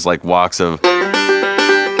doing those like walks of.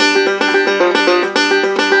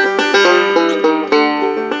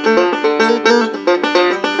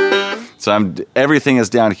 So everything is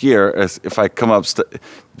down here. If I come up,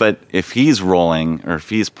 but if he's rolling or if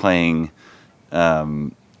he's playing a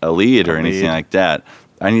lead or anything like that,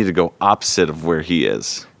 I need to go opposite of where he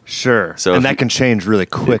is. Sure. So and that can change really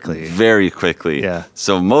quickly. Very quickly. Yeah.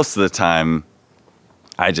 So most of the time,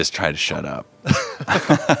 I just try to shut up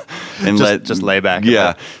and just lay back.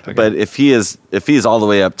 Yeah. Okay. But if he's all the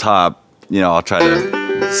way up top, I'll try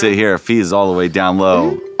to sit here. If he's all the way down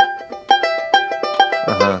low,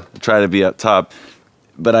 try to be up top.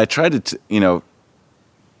 But I try to,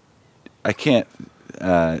 I can't,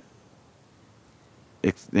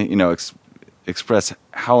 express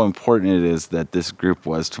how important it is that this group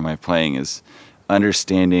was to my playing, is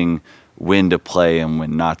understanding when to play and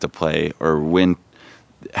when not to play, or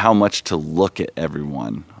how much to look at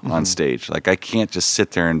everyone on stage. Like, I can't just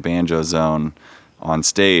sit there in banjo zone on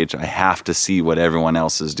stage. I have to see what everyone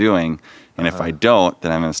else is doing. And if I don't,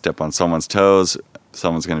 then I'm going to step on someone's toes.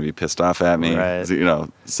 Someone's going to be pissed off at me. Right.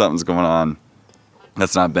 Something's going on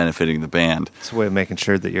that's not benefiting the band. It's a way of making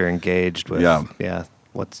sure that you're engaged with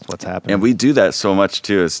what's happening. And we do that so much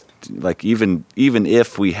too, is like, even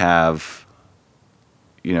if we have,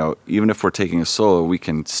 even if we're taking a solo, we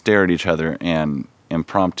can stare at each other and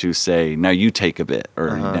impromptu say, now you take a bit,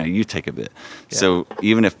 or now you take a bit. Yeah. So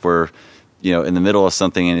even if we're, in the middle of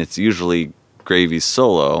something and it's usually Gravy's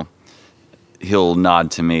solo, he'll nod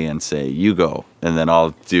to me and say, you go. And then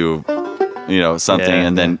I'll do, something,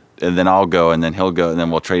 and then I'll go, and then he'll go, and then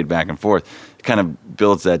we'll trade back and forth. It kind of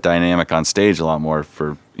builds that dynamic on stage a lot more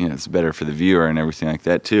for, it's better for the viewer and everything like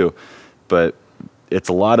that too. But it's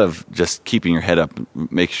a lot of just keeping your head up,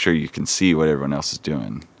 making sure you can see what everyone else is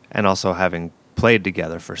doing. And also having played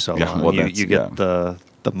together for so long, well, you get the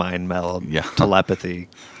mind meld, telepathy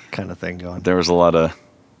kind of thing going. There was a lot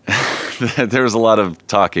of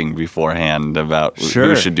talking beforehand about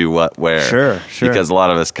who should do what where. Sure. Because a lot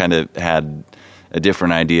of us kind of had a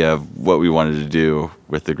different idea of what we wanted to do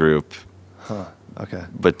with the group. Huh. Okay.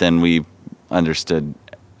 But then we understood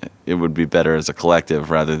it would be better as a collective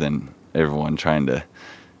rather than everyone trying to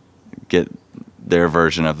get their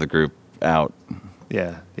version of the group out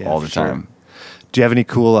all the time. Do you have any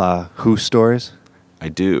cool Who stories? I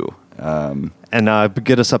do. And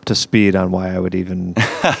get us up to speed on why I would even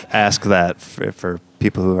ask that for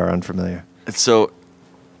people who are unfamiliar. So,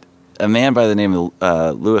 a man by the name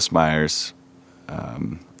of Lewis Myers,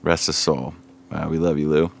 rest his soul. We love you,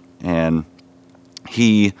 Lou. And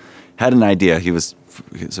he had an idea. He's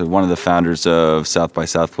one of the founders of South by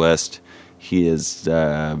Southwest. He was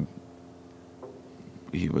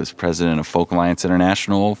president of Folk Alliance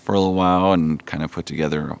International for a little while and kind of put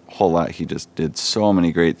together a whole lot. He just did so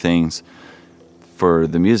many great things for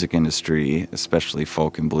the music industry, especially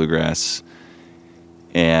folk and bluegrass.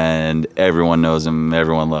 And everyone knows him,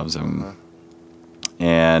 everyone loves him.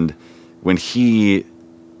 And when he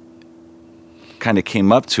kind of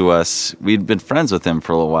came up to us, we'd been friends with him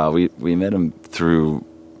for a little while. We met him through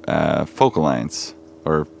Folk Alliance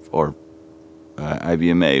or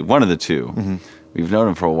IBMA, one of the two. Mm-hmm. We've known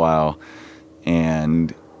him for a while,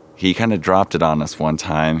 and he kind of dropped it on us one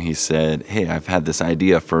time. He said, hey, I've had this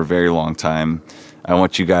idea for a very long time. I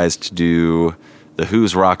want you guys to do the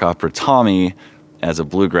Who's rock opera Tommy as a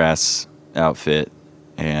bluegrass outfit,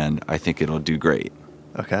 and I think it'll do great.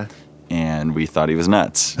 Okay. And we thought he was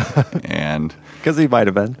nuts. And because he might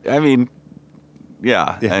have been. I mean,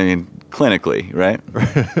 yeah. I mean, clinically, right?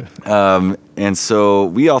 And so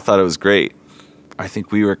we all thought it was great. I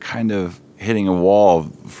think we were kind of hitting a wall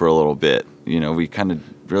for a little bit. We kind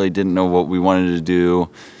of really didn't know what we wanted to do.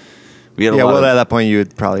 We had a lot at that point you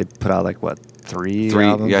would probably put out like what, three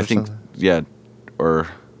albums? Yeah, I think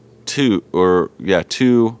two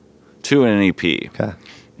and an EP. Okay.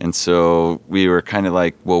 And so we were kind of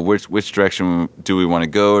like, well, which direction do we want to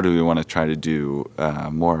go? Do we want to try to do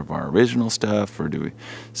more of our original stuff, or do we?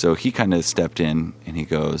 So he kind of stepped in and he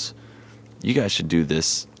goes, you guys should do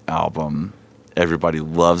this album. Everybody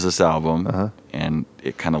loves this album, and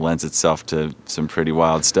it kind of lends itself to some pretty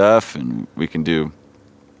wild stuff, and we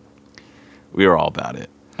were all about it.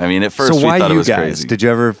 I mean, at first we thought it was crazy. Did you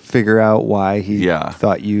ever figure out why he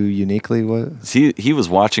thought you uniquely was? He was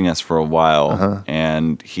watching us for a while,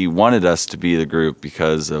 and he wanted us to be the group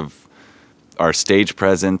because of our stage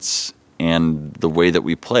presence and the way that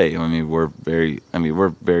we play. I mean, we're very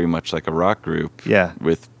much like a rock group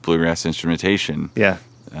with bluegrass instrumentation. Yeah.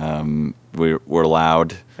 We're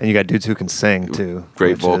loud, and you got dudes who can sing too.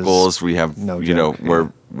 Great vocals. We have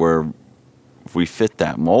we fit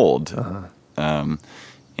that mold,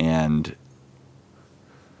 And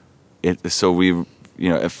so we,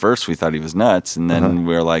 at first we thought he was nuts, and then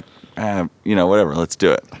we were like, whatever, let's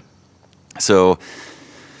do it. So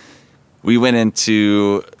we went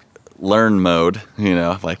into learn mode,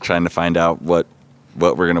 like trying to find out what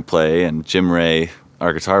we're going to play. And Jim Ray,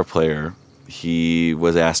 our guitar player, he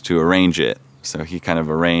was asked to arrange it. So he kind of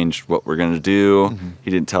arranged what we're going to do. Mm-hmm. He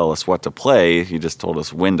didn't tell us what to play. He just told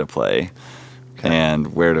us when to play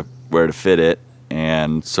and where to fit it.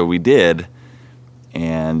 And so we did.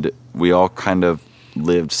 And we all kind of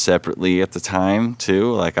lived separately at the time,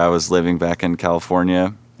 too. Like, I was living back in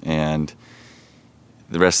California, and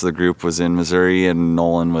the rest of the group was in Missouri, and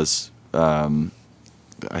Nolan was, I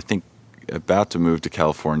think, about to move to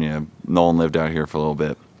California. Nolan lived out here for a little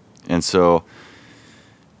bit. And so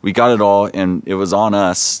we got it all, and it was on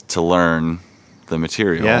us to learn the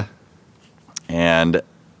material. Yeah. And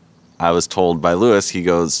I was told by Lewis, he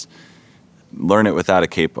goes, learn it without a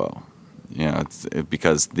capo.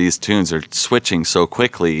 Because these tunes are switching so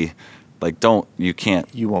quickly, like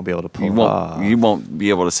you won't be able to pull you won't be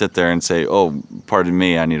able to sit there and say, oh, pardon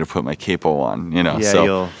me, I need to put my capo on, Yeah,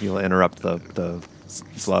 so you'll interrupt the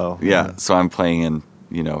flow. Yeah, so I'm playing in,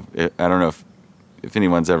 I don't know if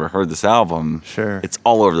anyone's ever heard this album. Sure. It's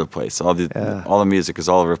all over the place. All the music is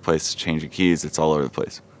all over the place, changing keys, it's all over the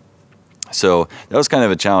place. So that was kind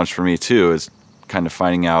of a challenge for me too, is kind of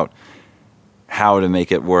finding out how to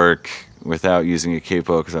make it work without using a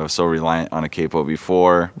capo, because I was so reliant on a capo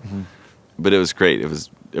before. Mm-hmm. But it was great. It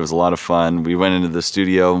was a lot of fun. We went into the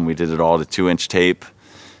studio and we did it all to 2-inch tape.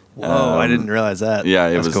 Whoa, I didn't realize that.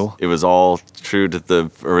 Yeah, That's cool. It was all true to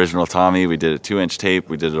the original Tommy. We did a 2-inch tape.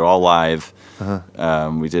 We did it all live.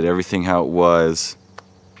 Uh-huh. We did everything how it was,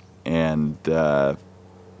 and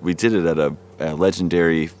we did it at a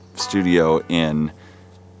legendary studio in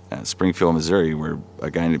Springfield, Missouri, where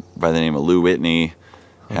a guy by the name of Lou Whitney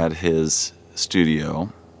had his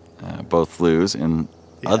studio. Both Lou's, and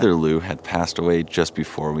other Lou had passed away just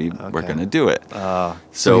before we were going to do it.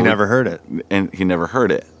 So he never heard it. And he never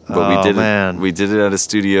heard it. But we did it. We did it at a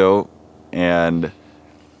studio, and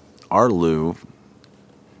our Lou,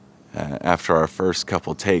 after our first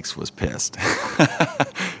couple takes, was pissed.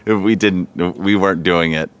 We weren't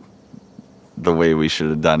doing it the way we should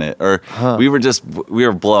have done it, or we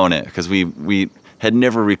were blowing it, because we had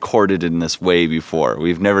never recorded in this way before.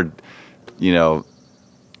 We've never,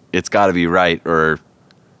 it's got to be right, or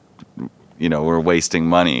we're wasting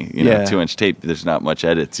money. 2-inch tape, there's not much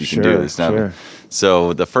edits you can do. There's not.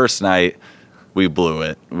 So the first night we blew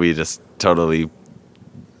it. We just totally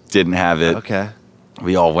didn't have it. Okay.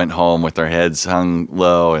 We all went home with our heads hung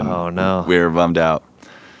low, and we were bummed out.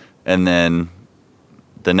 And then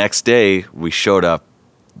the next day we showed up.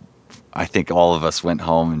 I think all of us went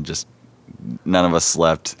home, and just none of us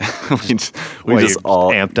slept. we just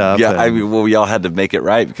all amped up. Yeah, we all had to make it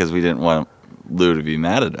right, because we didn't want Lou to be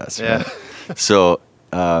mad at us. Yeah. Right? So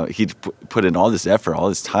he put in all this effort, all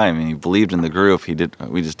this time, and he believed in the group. We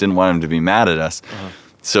just didn't want him to be mad at us. Uh-huh.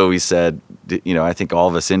 So we said, I think all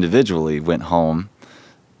of us individually went home,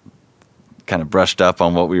 kind of brushed up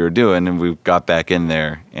on what we were doing, and we got back in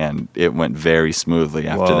there, and it went very smoothly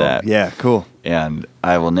after that. Yeah, cool. And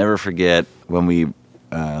I will never forget when we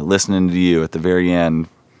listening to you at the very end,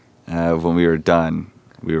 when we were done,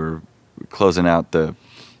 we were closing out the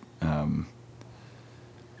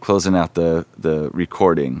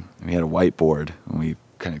recording. We had a whiteboard, and we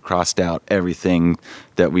kind of crossed out everything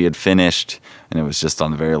that we had finished, and it was just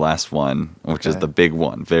on the very last one, which is the big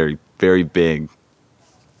one, very, very big.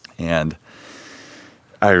 And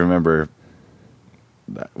I remember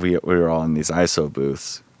that we were all in these ISO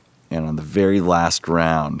booths, and on the very last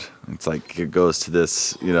round, it's like it goes to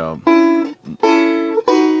this, and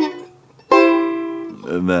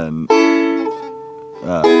then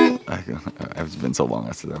it's been so long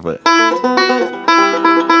after that, but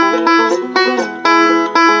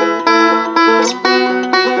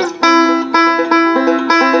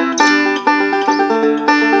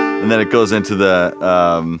and then it goes into the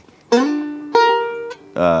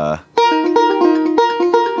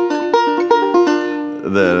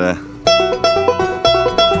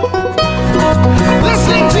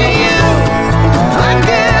Listening to you, I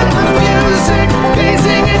get the music,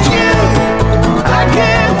 gazing at you. I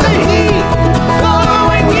get the heat,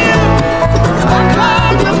 following you. I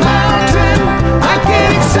climb the mountain, I get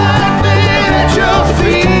excitement at your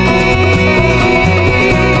feet.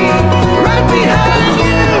 Right behind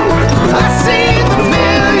you, I see the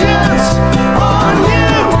millions on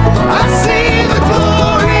you. I see the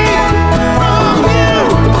glory from you.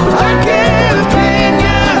 I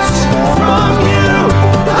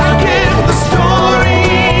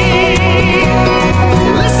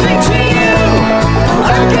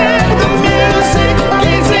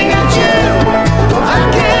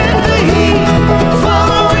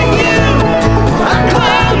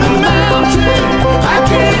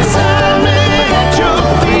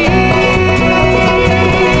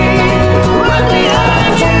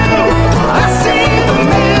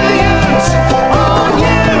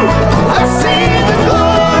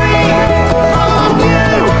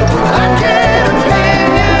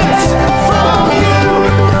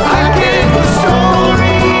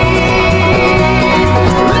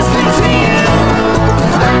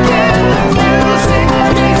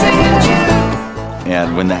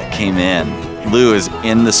came in, Lou is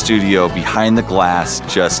in the studio behind the glass,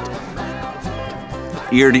 just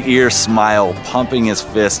ear-to-ear smile, pumping his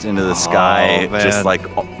fist into the sky, just like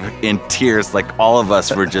in tears. Like all of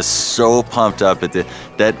us were just so pumped up at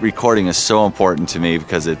that recording is so important to me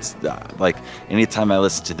because it's like anytime I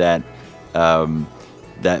listen to that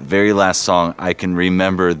that very last song, I can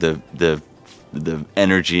remember the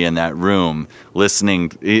energy in that room, listening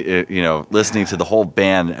to the whole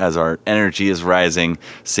band as our energy is rising,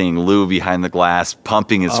 seeing Lou behind the glass,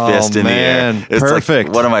 pumping his fist in the air. It's perfect.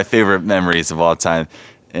 Like one of my favorite memories of all time.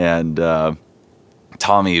 And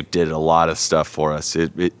Tommy did a lot of stuff for us.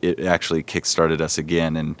 It actually kickstarted us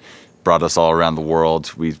again and brought us all around the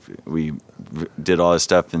world. We did all this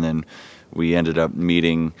stuff, and then we ended up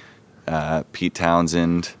meeting Pete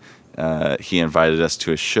Townsend. He invited us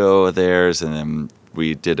to a show of theirs, and then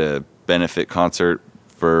we did a benefit concert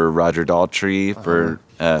for Roger Daltrey for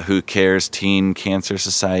Who Cares Teen Cancer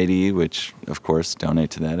Society, which, of course, donate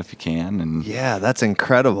to that if you can. And yeah, that's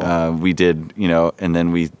incredible. we did, and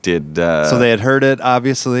then we did... so they had heard it,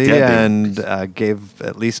 obviously, and gave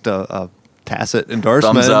at least a tacit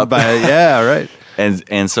endorsement. Thumbs up. Yeah, right.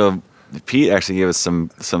 And so Pete actually gave us some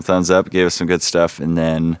thumbs up, gave us some good stuff, and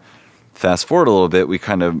then fast forward a little bit, we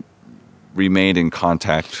kind of remained in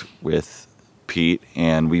contact with Pete,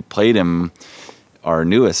 and we played him our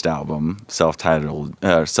newest album, self-titled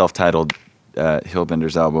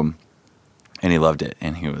Hillbenders album, and he loved it,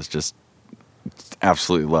 and he was just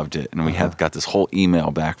absolutely loved it. And we got this whole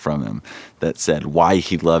email back from him that said why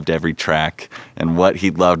he loved every track and what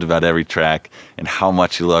he loved about every track and how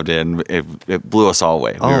much he loved it, and it blew us all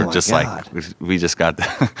away. We were just God. we just got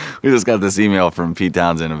this email from Pete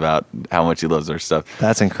Townsend about how much he loves our stuff.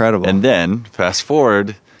 That's incredible. And then fast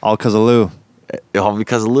forward, all because of Lou. All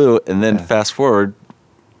because of Lou. And then fast forward,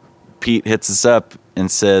 Pete hits us up and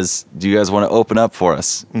says, "Do you guys want to open up for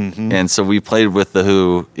us?" Mm-hmm. And so we played with The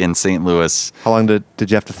Who in St. Louis. How long did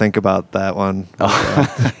you have to think about that one?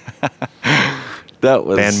 That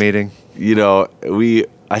was band meeting.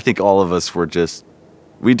 I think all of us were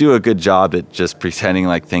we do a good job at just pretending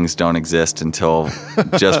like things don't exist until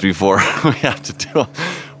just before we have to do it.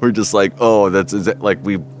 We're just like, oh, like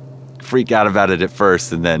we freak out about it at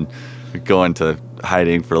first, and then we go into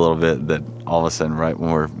hiding for a little bit. Then all of a sudden, right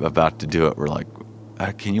when we're about to do it, we're like,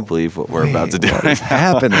 can you believe what we're about to do? What is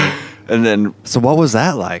happening? And then, so what was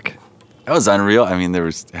that like? That was unreal. I mean, there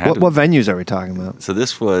was... What venues are we talking about? So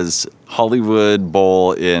this was Hollywood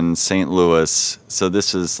Bowl in St. Louis. So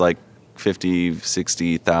this is like 50,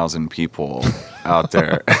 60,000 people out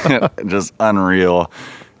there. Just unreal.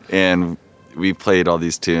 And we played all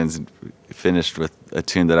these tunes and finished with a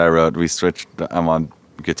tune that I wrote. We switched. I'm on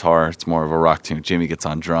guitar. It's more of a rock tune. Jimmy gets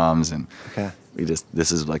on drums. And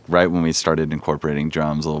this is like right when we started incorporating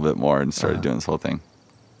drums a little bit more and started doing this whole thing.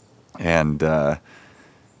 And...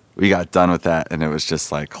 we got done with that, and it was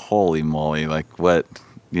just like, holy moly, like what,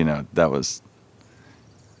 that was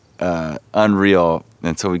unreal.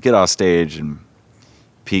 And so we get off stage, and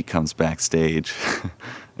Pete comes backstage,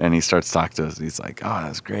 and he starts talking to us. He's like, oh, that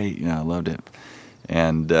was great. I loved it.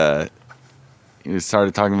 And he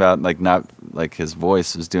started talking about, like, not, like, his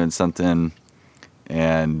voice was doing something,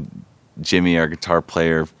 and Jimmy, our guitar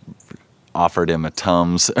player, offered him a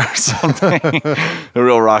Tums or something. A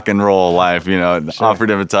real rock and roll life, offered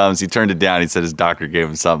him a Tums. He turned it down. He said his doctor gave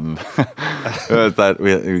him something. I thought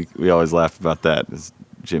we always laughed about that.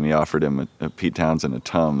 Jimmy offered him a Pete Townsend a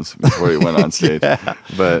Tums before he went on stage.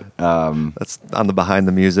 But that's on the behind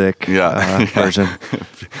the music version.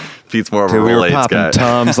 Pete's more of a Rolaids guy.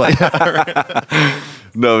 Tums like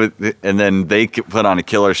No, and then they put on a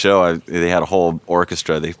killer show. They had a whole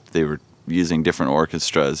orchestra. They were using different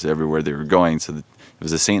orchestras everywhere they were going. So it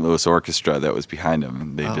was a St. Louis orchestra that was behind them,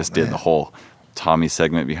 and they did the whole Tommy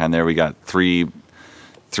segment behind there. We got three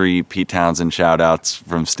Pete Townsend shout outs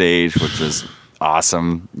from stage, which was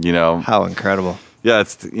awesome. How incredible. Yeah,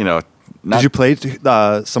 it's did you play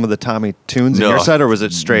some of the Tommy tunes in your set, or was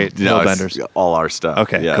it straight Hillbenders? All our stuff.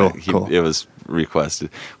 Okay, yeah, cool. It was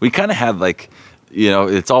requested. We kind of had like,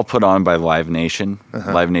 it's all put on by Live Nation.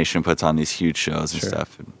 Live Nation puts on these huge shows and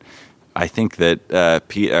stuff. And I think that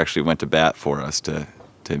Pete actually went to bat for us to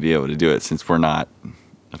be able to do it, since we're not,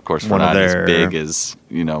 of course, we're not as big as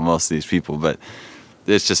most of these people, but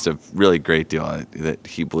it's just a really great deal that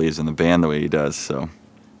he believes in the band the way he does. So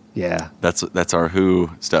yeah, that's our Who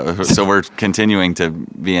stuff. So we're continuing to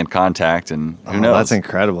be in contact, and who knows? That's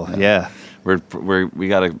incredible. Yeah, we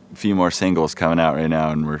got a few more singles coming out right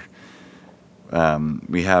now, and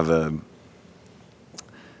we have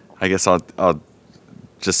I guess I'll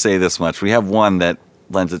just say this much. We have one that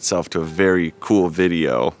lends itself to a very cool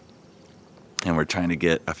video. and we're trying to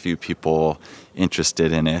get a few people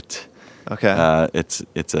interested in it. Okay.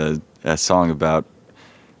 It's a song about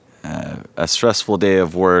a stressful day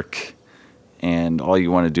of work, and all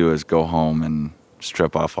you want to do is go home and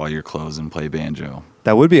strip off all your clothes and play banjo.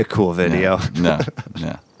 That would be a cool video.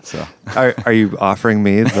 Yeah. So Are you offering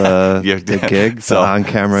me the gig, the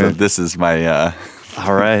on-camera? So this is my.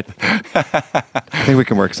 All right. I think we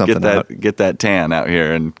can work something out. Get that tan out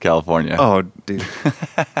here in California. Oh, dude.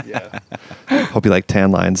 Yeah. Hope you like tan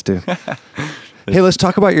lines, too. Hey, let's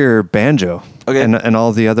talk about your banjo. Okay. And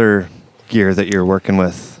all the other gear that you're working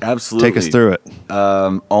with. Absolutely. Take us through it.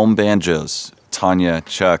 Ohm Banjos, Tanya,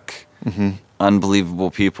 Chuck, unbelievable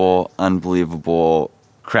people, unbelievable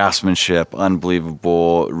craftsmanship,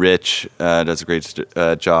 unbelievable. Rich does a great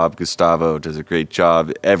job. Gustavo does a great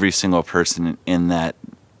job. Every single person in that,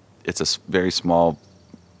 it's a very small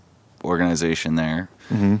organization there,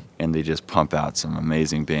 and they just pump out some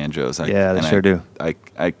amazing banjos. They sure do.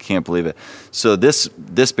 I can't believe it. So this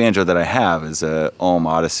banjo that I have is a Ohm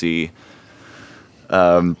Odyssey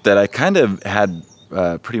that I kind of had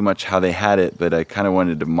pretty much how they had it, but I kind of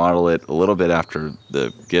wanted to model it a little bit after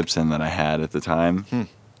the Gibson that I had at the time,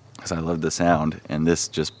 because I love the sound, and this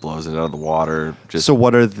just blows it out of the water. So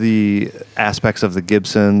what are the aspects of the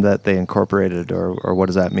Gibson that they incorporated, or what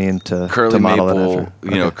does that mean to model maple, it after?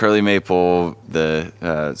 You know, curly maple,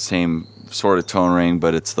 the same sort of tone ring,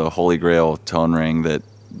 but it's the Holy Grail tone ring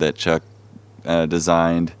that Chuck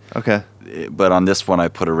designed. Okay. But on this one, I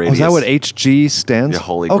put a radius. Is that what HG stands? The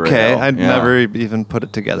Holy Grail. Okay, I'd never even put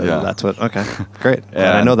it together. Yeah. That's what. Okay, great.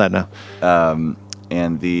 Glad I know that now.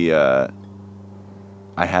 And the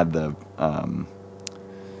I had the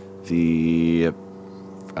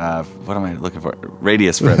what am I looking for?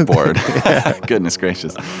 Radius fretboard. Goodness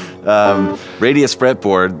gracious. Radius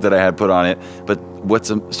fretboard that I had put on it. But what's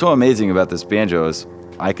so amazing about this banjo is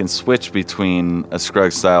I can switch between a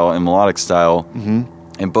Scruggs style and melodic style.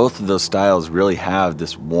 And both of those styles really have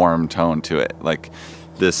this warm tone to it. Like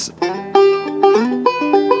this.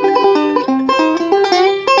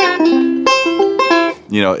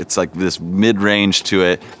 You know, it's like this mid-range to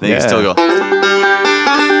it. Then you can still go.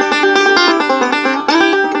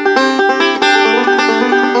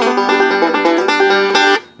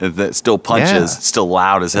 That still punches, still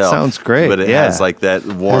loud as hell. That sounds great. But it has like that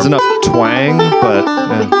warm. Has enough twang, but.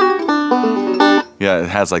 Yeah, it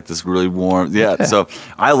has like this really warm. Yeah, so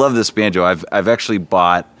I love this banjo. I've actually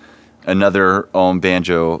bought another Ohm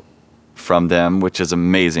banjo from them, which is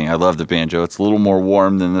amazing. I love the banjo. It's a little more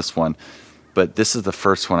warm than this one. But this is the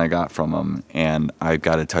first one I got from them, and I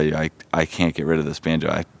got to tell you, I can't get rid of this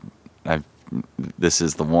banjo. This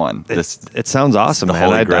is the one. It sounds awesome,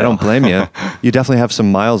 man. I don't blame you. You definitely have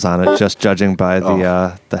some miles on it, just judging by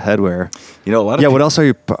the headwear. You know, a lot of people, what else are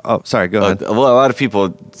you? Oh, sorry. Go ahead. Well, a lot of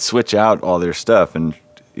people switch out all their stuff and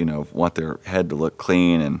want their head to look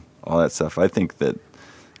clean and all that stuff. I think that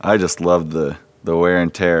I just love the wear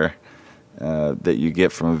and tear that you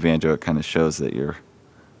get from a banjo. It kind of shows that you're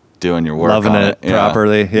doing your work, loving on it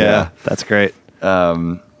properly. Yeah, that's great.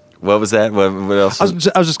 What was that? What else? I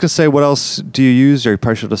was just gonna say, what else do you use? Are you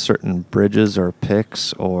partial to certain bridges or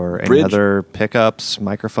picks or any other pickups,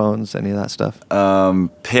 microphones, any of that stuff?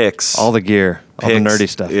 Picks. All the gear, all the nerdy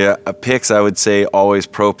stuff. Yeah, picks. I would say always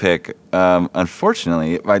pro pick.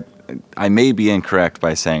 Unfortunately, I may be incorrect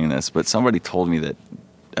by saying this, but somebody told me that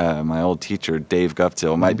my old teacher Dave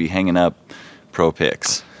Guptill might be hanging up pro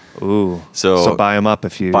picks. Ooh. So buy them up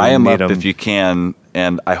if you buy them need up if you can,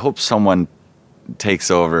 and I hope someone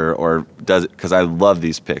takes over or does it, because I love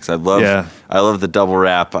these picks. I love the double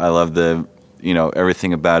wrap. I love the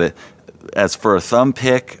everything about it. As for a thumb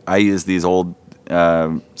pick, I use these old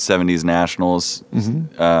 70s Nationals. I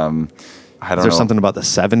don't know. Is there something about the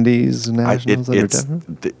 70s Nationals that are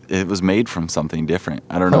different? It was made from something different.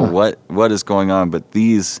 I don't know what is going on, but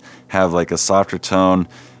these have like a softer tone,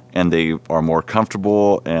 and they are more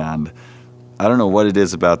comfortable, and I don't know what it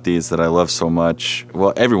is about these that I love so much.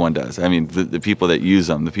 Well, everyone does. I mean, the people that use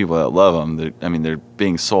them, the people that love them, they're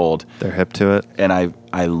being sold. They're hip to it. And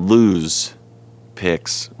I lose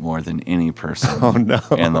picks more than any person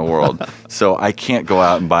in the world. So I can't go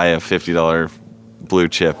out and buy a $50 blue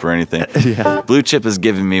chip or anything. Yeah. Blue chip has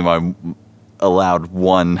given me my allowed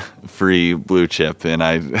one free blue chip, and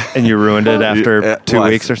you ruined it after 2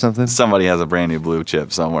 weeks or something? Somebody has a brand new blue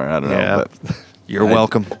chip somewhere. I don't know. But you're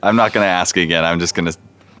welcome. I'm not going to ask again. I'm just going to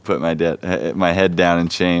put my head down in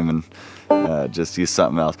shame and just use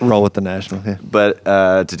something else. Roll with the National. Yeah. But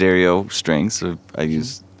D'Addario strings, I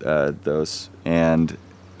use those, and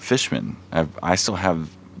Fishman. I still have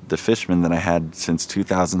the Fishman that I had since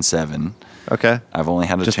 2007. Okay. I've only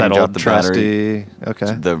had to Just change that out old the trusty.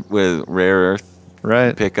 battery. With rare earth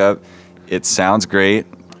pickup. It sounds great.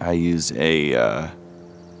 I use a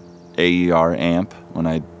AER amp when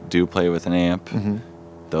I do play with an amp. Mm-hmm.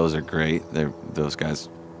 Those are great. Those guys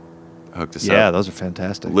hooked us up. Yeah, those are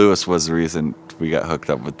fantastic. Lewis was the reason we got hooked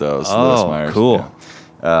up with those. Oh, Lewis Myers, cool.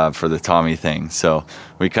 For the Tommy thing. So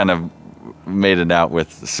we kind of made it out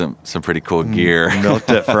with some pretty cool gear. Milked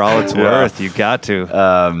it for all it's worth. You got to.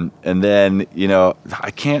 And then,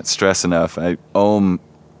 I can't stress enough. They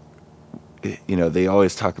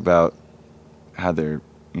always talk about how they're,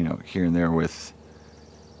 here and there with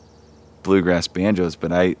bluegrass banjos,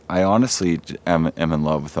 but I honestly am in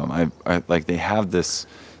love with them. I like, they have this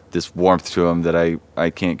warmth to them that I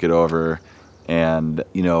can't get over. And,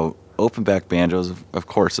 open back banjos, of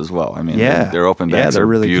course, as well. I mean, their open backs are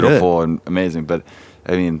really beautiful good. And amazing. But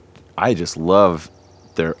I mean, I just love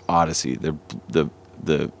their Odyssey, the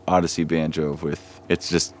Odyssey banjo. It's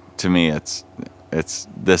just, to me,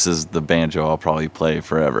 this is the banjo I'll probably play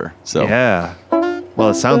forever. So yeah. Well,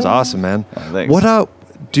 it sounds awesome, man. Thanks.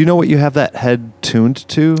 Do you know what you have that head tuned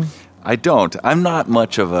to? I don't. I'm not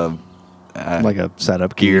much of a like a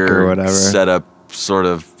setup gear geek or whatever setup sort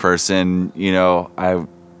of person.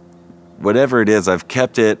 Whatever it is, I've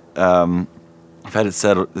kept it. I've had it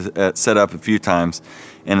set up a few times,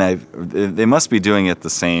 and they must be doing it the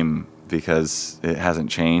same because it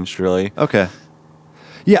hasn't changed really. Okay.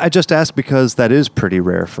 Yeah, I just asked because that is pretty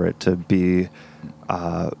rare for it to be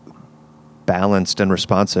balanced and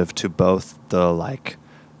responsive to both the like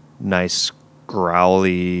nice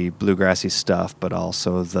growly bluegrassy stuff, but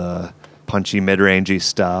also the punchy mid-rangey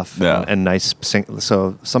stuff and nice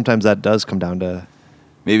so sometimes that does come down to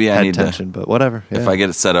maybe I need tension, but whatever. Yeah. If I get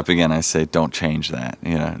it set up again, I say don't change that.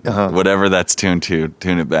 Whatever that's tuned to,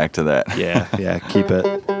 tune it back to that. Yeah, keep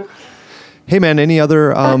it. Hey man, any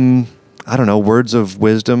other words of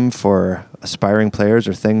wisdom for aspiring players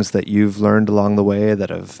or things that you've learned along the way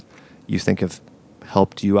that you think have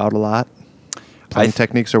helped you out a lot? Playing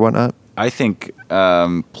techniques or whatnot? I think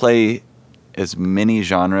play as many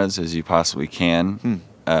genres as you possibly can.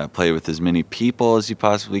 Play with as many people as you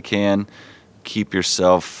possibly can. Keep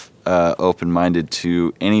yourself open-minded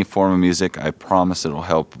to any form of music. I promise it'll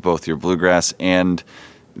help both your bluegrass and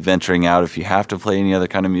venturing out. If you have to play any other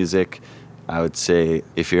kind of music, I would say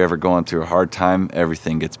if you're ever going through a hard time,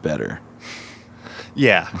 everything gets better.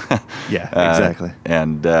 Yeah, exactly.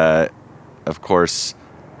 And of course,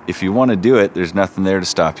 if you want to do it, there's nothing there to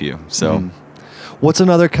stop you. So, what's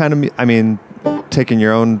another kind of? Taking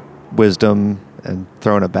your own wisdom and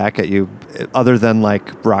throwing it back at you, other than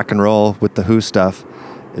like rock and roll with the Who stuff,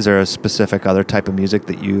 is there a specific other type of music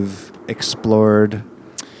that you've explored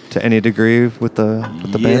to any degree with the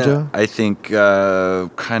banjo? I think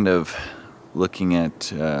kind of looking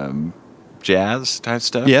at jazz type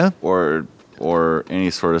stuff. Yeah. Or any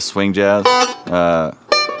sort of swing jazz.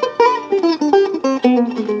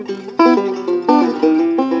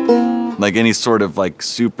 Like any sort of like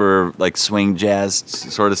super like swing jazz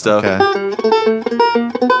sort of stuff. Okay.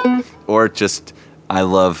 Or just, I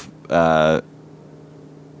love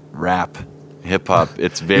rap, hip hop.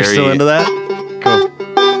 It's very. You're still into that? Cool.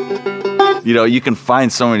 You can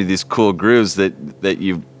find so many of these cool grooves that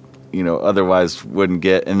you otherwise wouldn't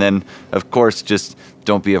get. And then, of course, just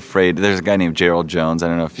don't be afraid. There's a guy named Gerald Jones. I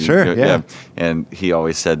don't know if you... Sure, yeah. And he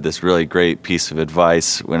always said this really great piece of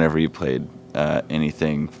advice whenever you played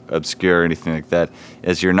anything obscure, anything like that,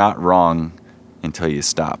 is you're not wrong until you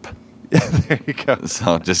stop. There you go.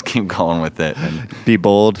 So just keep going with it. And be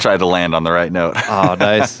bold. Try to land on the right note. Oh,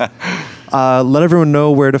 nice. Let everyone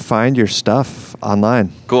know where to find your stuff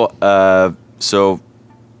online. Cool. So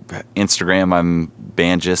Instagram, I'm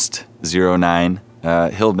Banjist09,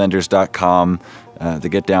 Hillbenders.com,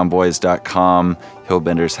 thegetdownboys.com.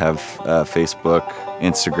 Hillbenders have Facebook,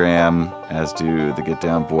 Instagram, as do the Get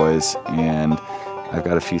Down Boys, and I've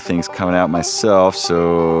got a few things coming out myself,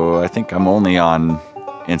 so I think I'm only on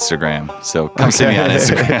Instagram. So come see me on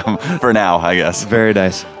Instagram for now, I guess. Very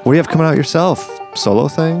nice. What do you have coming out yourself? Solo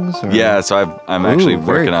things? Or? Yeah, so I'm actually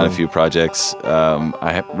working on a few projects.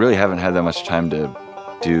 I really haven't had that much time to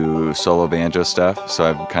do solo banjo stuff, so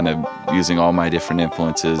I'm kind of using all my different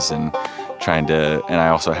influences and trying to, and I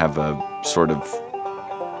also have a sort of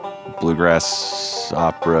bluegrass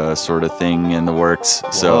opera sort of thing in the works.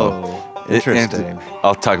 So interesting.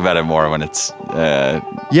 I'll talk about it more when it's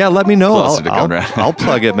yeah, let me know. I'll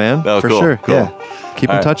plug it, man. Oh, for cool, sure. Cool. Yeah.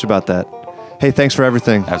 Keep in touch about that. Hey, thanks for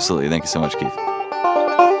everything. Absolutely. Thank you so much, Keith.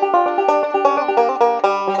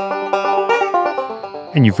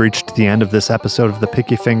 And you've reached the end of this episode of the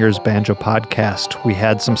Picky Fingers Banjo Podcast. We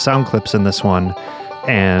had some sound clips in this one,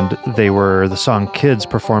 and they were the song Kids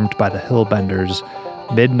performed by the Hillbenders,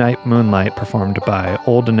 Midnight Moonlight performed by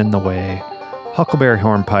Old and in the Way, Huckleberry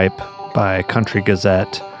Hornpipe by Country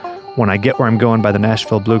Gazette, When I Get Where I'm Going by the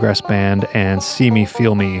Nashville Bluegrass Band, and See Me,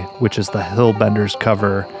 Feel Me, which is the Hillbenders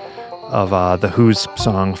cover of the Who's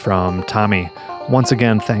song from Tommy. Once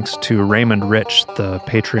again, thanks to Raymond Rich, the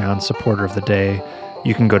Patreon supporter of the day.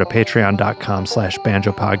 You can go to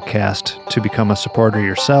patreon.com/banjopodcast to become a supporter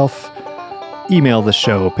yourself. Email the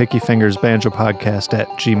show,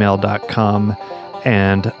 pickyfingersbanjopodcast@gmail.com.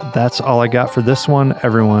 And that's all I got for this one.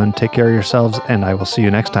 Everyone, take care of yourselves, and I will see you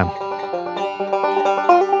next time.